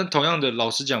值的。但同样的，老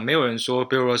实讲，没有人说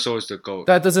Bill Russell is the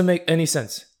GOAT。That doesn't make any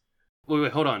sense。喂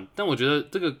 ，Hold on！ 但我觉得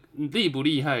这个厉不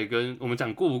厉害，跟我们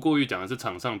讲过不过誉，讲的是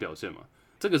场上表现嘛。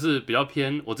这个是比较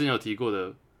偏我之前有提过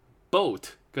的 BOAT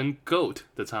跟 GOAT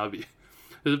的差别。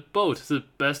就是 BOAT 是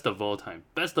Best of all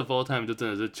time，Best of all time 就真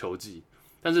的是球技，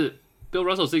但是 Bill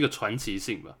Russell 是一个传奇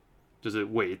性吧，就是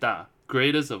伟大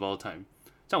Greatest of all time。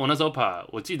像我那时候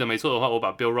我记得没错的话，我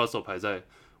把 Bill Russell 排在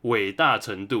伟大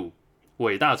程度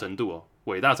排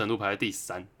在第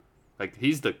3。Like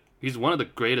he's one of the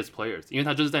greatest players， 因为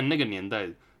他就是在那个年代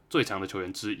最强的球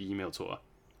员之一，没有错啊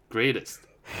 ，greatest。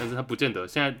但是他不见得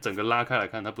现在整个拉开来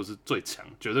看，他不是最强，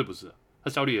绝对不是。他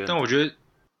效率也很高。但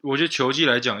我觉得球技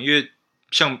来讲，因为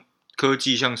像科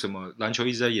技像什么篮球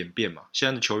一直在演变嘛，现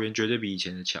在的球员绝对比以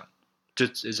前的强，这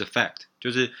is a fact，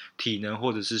 就是体能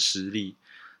或者是实力。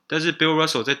但是 Bill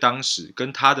Russell 在当时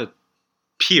跟他的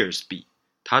peers 比，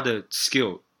他的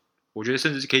skill， 我觉得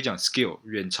甚至是可以讲 skill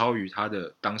远超于他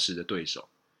的当时的对手，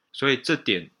所以这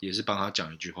点也是帮他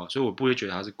讲一句话，所以我不会觉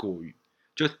得他是过誉。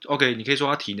就 OK， 你可以说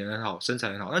他体能很好，身材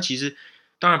很好，那其实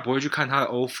当然不会去看他的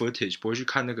old footage， 不会去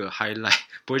看那个 highlight，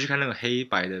 不会去看那个黑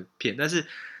白的片，但是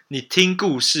你听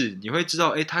故事，你会知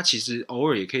道，他其实偶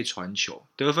尔也可以传球，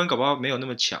得分搞不好没有那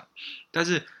么强，但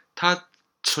是他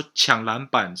抢篮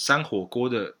板、扇火锅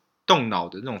的动脑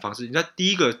的那种方式，你知道第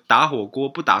一个打火锅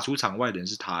不打出场外的人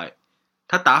是他，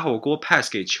他打火锅 pass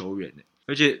给球员，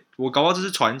而且我搞不好这是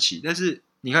传奇，但是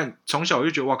你看从小我就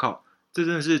觉得哇靠，这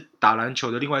真的是打篮球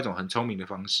的另外一种很聪明的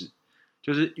方式，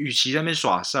就是与其在那边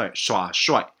耍帅，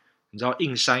你知道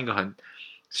硬扇一个很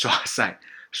耍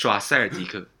塞尔迪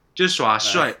克。就是耍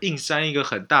帅，硬扇一个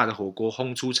很大的火锅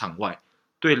轰出场外，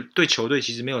对球队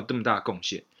其实没有这么大的贡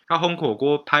献。他轰火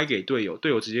锅拍给队友，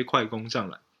队友直接快攻上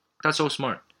来。That's so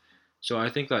smart. So I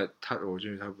think that 我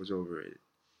觉得他不是 overrated.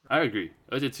 I agree.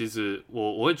 而且其实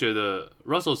我会觉得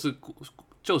Russell 是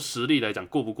就实力来讲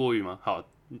过不过誉吗？好，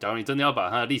假如你真的要把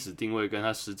他的历史定位跟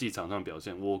他实际场上表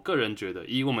现，我个人觉得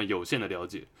以我们有限的了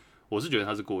解，我是觉得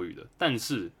他是过誉的。但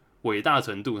是伟大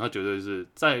程度，他绝对是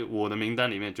在我的名单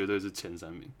里面绝对是前3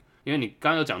名。因为你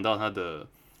刚刚有讲到他的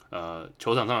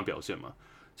球场上的表现嘛，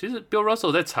其实 Bill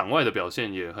Russell 在场外的表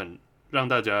现也很让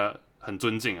大家很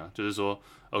尊敬啊。就是说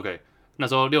 ，OK， 那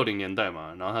时候60年代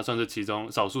嘛，然后他算是其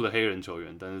中少数的黑人球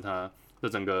员，但是他的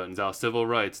整个你知道 civil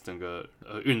rights 整个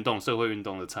社会运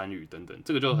动的参与等等，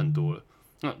这个就很多了。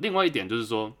那另外一点就是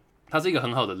说，他是一个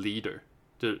很好的 leader，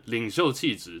 就是领袖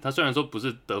气质。他虽然说不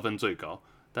是得分最高，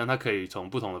但他可以从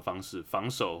不同的方式，防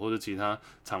守或者其他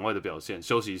场外的表现，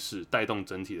休息室带动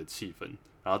整体的气氛，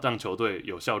然后让球队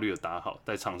有效率的打好，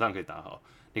在场上可以打好。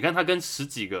你看他跟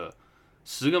10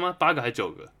个吗？8个还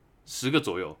9个，10个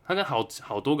左右，他跟好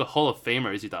多个 Hall of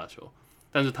Famer 一起打球，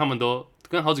但是他们都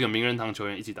跟好几个名人堂球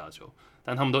员一起打球，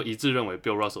但他们都一致认为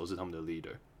Bill Russell 是他们的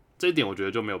leader。这一点我觉得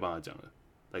就没有办法讲了。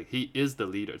Like he is the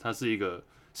leader， 他是一个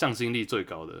向心力最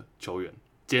高的球员，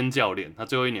兼教练。他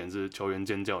最后一年是球员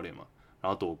兼教练嘛，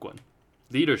然后夺冠。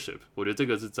Leadership， 我觉得这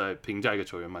个是在评价一个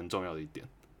球员蛮重要的一点。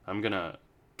I'm gonna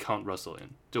count Russell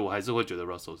in， 就我还是会觉得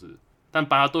Russell 是，但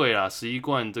8队啦，11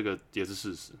冠这个也是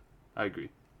事实。I agree.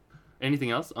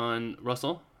 Anything else on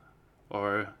Russell?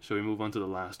 Or should we move on to the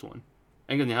last one?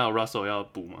 Angus， 你还有 Russell 要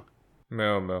补吗？没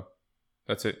有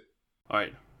，That's it.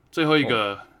 Alright， 最后一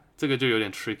个，这个就有点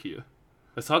tricky 了。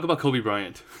Let's talk about Kobe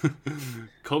Bryant.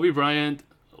 Kobe Bryant，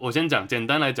 我先讲，简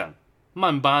单来讲，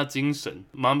曼巴精神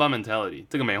 （Mamba mentality）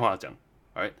 这个没话讲。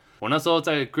Alright， 我那时候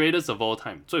在 Greatest of All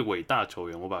Time 最伟大球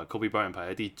员，我把 Kobe Bryant 排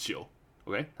在第9。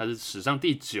OK， 他是史上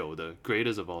第9的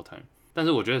Greatest of All Time。但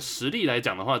是我觉得实力来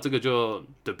讲的话，这个就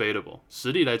debatable。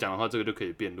实力来讲的话，这个就可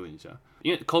以辩论一下。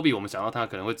因为 Kobe 我们想到他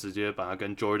可能会直接把他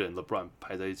跟 Jordan、LeBron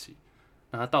排在一起，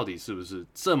那他到底是不是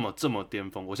这么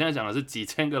巅峰？我现在讲的是几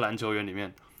千个篮球员里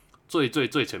面最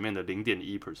前面的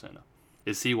 0.1% 啊。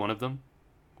Is he one of them？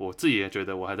 我自己也觉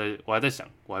得我还在想，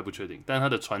我还不确定。但是他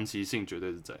的传奇性绝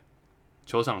对是在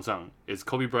球场上。Is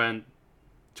Kobe Bryant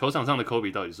球场上的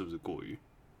Kobe 到底是不是过誉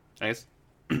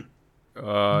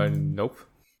 ？Nope，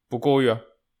 不过誉啊，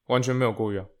完全没有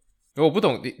过誉啊。我不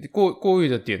懂过誉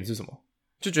的点是什么？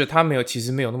就觉得他其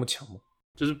实没有那么强吗？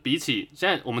就是比起现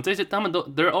在我们这些，他们都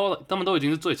已经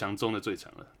是最强中的最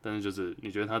强了。但是就是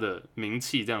你觉得他的名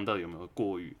气这样到底有没有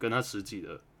过誉，跟他实际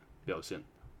的表现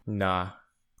 ？No，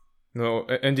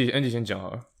 Andy 先讲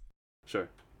好了。Sure，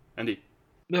 Andy。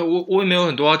没有，我也没有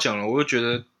很多要讲了。我就觉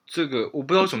得这个我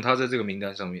不知道为什么他在这个名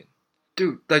单上面。对，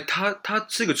他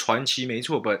是个传奇没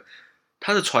错 ，but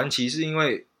他的传奇是因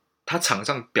为他场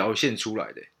上表现出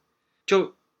来的。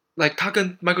就 like 他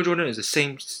跟 Michael Jordan 是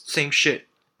same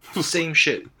shit。Same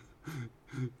shit.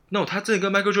 No， 他真的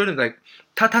跟 Michael Jordan 来，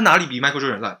他哪里比 Michael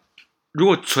Jordan 烂？如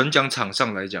果纯讲场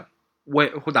上来讲，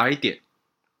我打一点，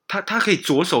他可以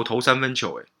左手投3分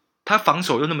球，他防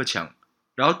守又那么强，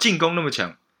然后进攻那么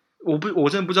强，我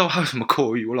真的不知道他有什么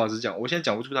过誉。我老实讲，我现在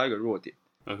讲不出他一个弱点。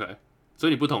OK， 所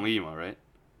以你不同意嘛 ？Right？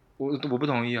 我不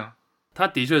同意啊。他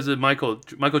的确是 Michael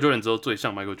Jordan 之后最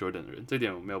像 Michael Jordan 的人，这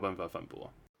点我没有办法反驳啊。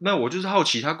那我就是好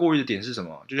奇他过誉的点是什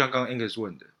么？就像刚刚 Angus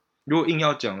问的。如果硬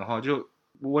要讲的话，就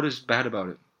What is bad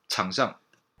about it？ 场上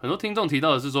很多听众提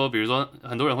到的是说，比如说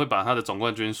很多人会把他的总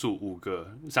冠军数5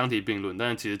个相提并论，但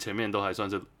是其实前面都还算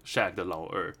是 Shaq 的老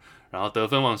二，然后得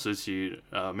分王时期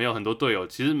没有很多队友，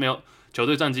其实没有球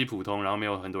队战绩普通，然后没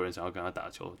有很多人想要跟他打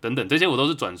球等等，这些我都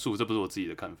是转述，这不是我自己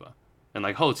的看法。And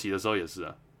like 后期的时候也是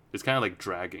啊 ，It's kind of like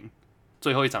dragging。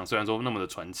最后一场虽然说那么的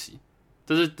传奇，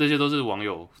这些都是网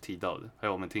友提到的，还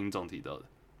有我们听众提到的。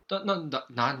那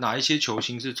哪一些球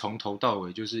星是从头到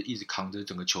尾就是一直扛着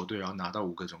整个球队，然后拿到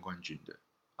5个总冠军的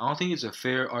 ？I don't think it's a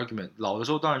fair argument。老的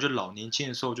时候当然就老，年轻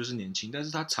的时候就是年轻，但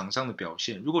是他场上的表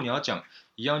现，如果你要讲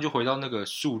一样，就回到那个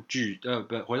数据，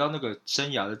回到那个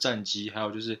生涯的战绩，还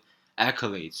有就是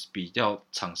accolades 比较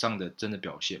场上的真的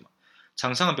表现嘛。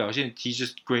场上的表现 ，he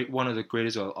just one of the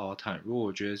greatest of all time。如果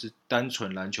我觉得是单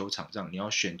纯篮球场上，你要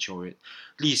选球员，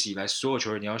历史以来所有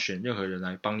球员，你要选任何人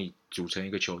来帮你组成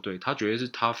一个球队，他绝对是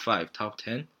top 5、top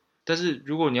 10。但是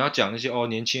如果你要讲那些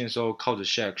年轻的时候靠着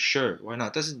Shaq，sure，why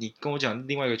not？ 但是你跟我讲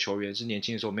另外一个球员是年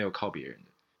轻的时候没有靠别人的，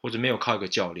或者没有靠一个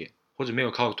教练，或者没有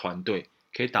靠团队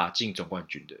可以打进总冠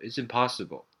军的 ，it's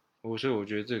impossible。所以我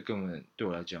觉得这个根本对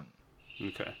我来讲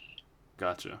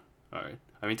 ，OK，gotcha。All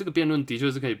right，I mean 这个辩论的确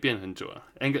是可以辩很久啊。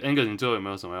Angus， 你最后有没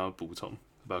有什么要补充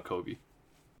about Kobe？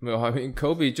 没有 I mean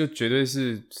Kobe 就绝对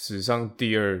是史上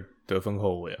第2得分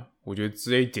后卫啊，我觉得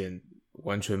这一点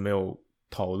完全没有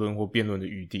讨论或辩论的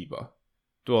余地吧。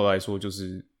对我来说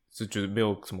是觉得没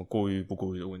有什么过誉不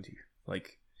过誉的问题。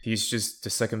Like he's just the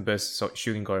second best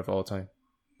shooting guard of all time.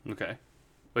 Okay,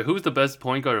 wait, who's the best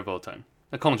point guard of all time?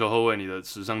 那控球后卫你的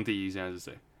史上第一现在是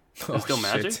谁？ Is still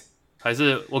Magic？ 还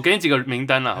是我给你几个名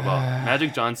单啦，好不好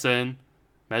？Magic Johnson,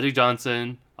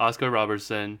 Oscar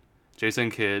Robertson,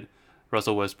 Jason Kidd,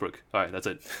 Russell Westbrook. All right, that's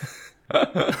it.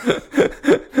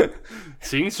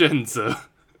 请选择。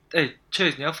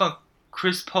Chase， 你要放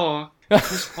Chris Paul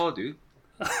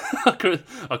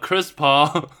 ，dude。Chris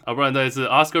Paul， 不然再一次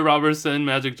Oscar Robertson,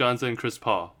 Magic Johnson, Chris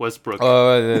Paul, Westbrook。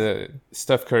对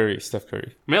 ，Steph Curry，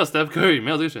 没有 Steph Curry， 没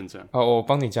有这个选项。好，我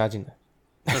帮你加进来。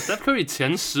Steph Curry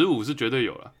前15是绝对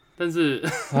有了，但是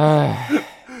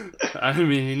，I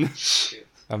mean，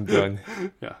 I'm done。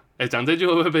讲这句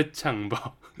会不会被呛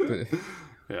爆？对，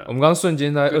我们刚刚瞬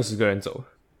间大概20个人走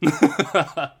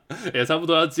了，也差不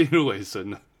多要进入尾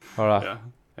声了。好啦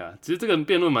其实这个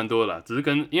辩论蛮多的啦，只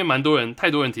是因为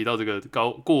太多人提到这个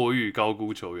过誉高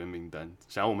估球员名单，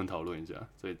想要我们讨论一下，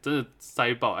所以真的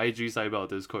塞爆 IG 塞爆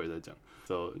Discord 也在讲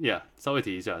 ，so yeah 稍微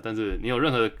提一下，但是你有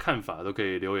任何的看法都可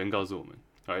以留言告诉我们。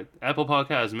Alright, Apple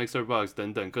Podcast、Mixer Box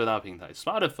等等各大平台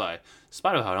 ，Spotify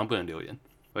好像不能留言，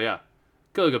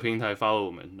各个平台follow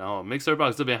我们，然后 Mixer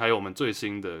Box 这边还有我们最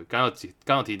新的，刚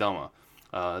有提到嘛，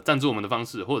赞助我们的方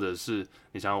式，或者是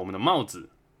你想要我们的帽子。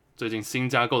最近新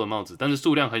加购的帽子，但是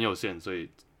数量很有限，所以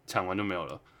抢完就没有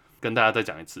了。跟大家再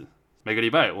讲一次，每个礼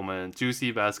拜我们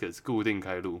Juicy Baskets 固定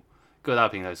开录，各大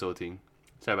平台收听。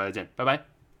下礼拜再见，拜拜，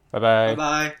拜拜，拜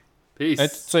拜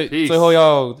 ，Peace。最后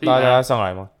要拉大家上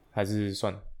来吗？还是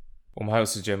算了？我们还有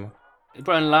时间吗？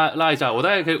不然拉一下，我大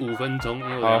概可以5分钟，因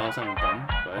为我要上班。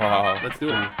好 ，Let's do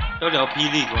it。要聊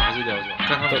霹雳吗？还是聊什么？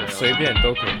看他们随便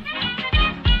都可以。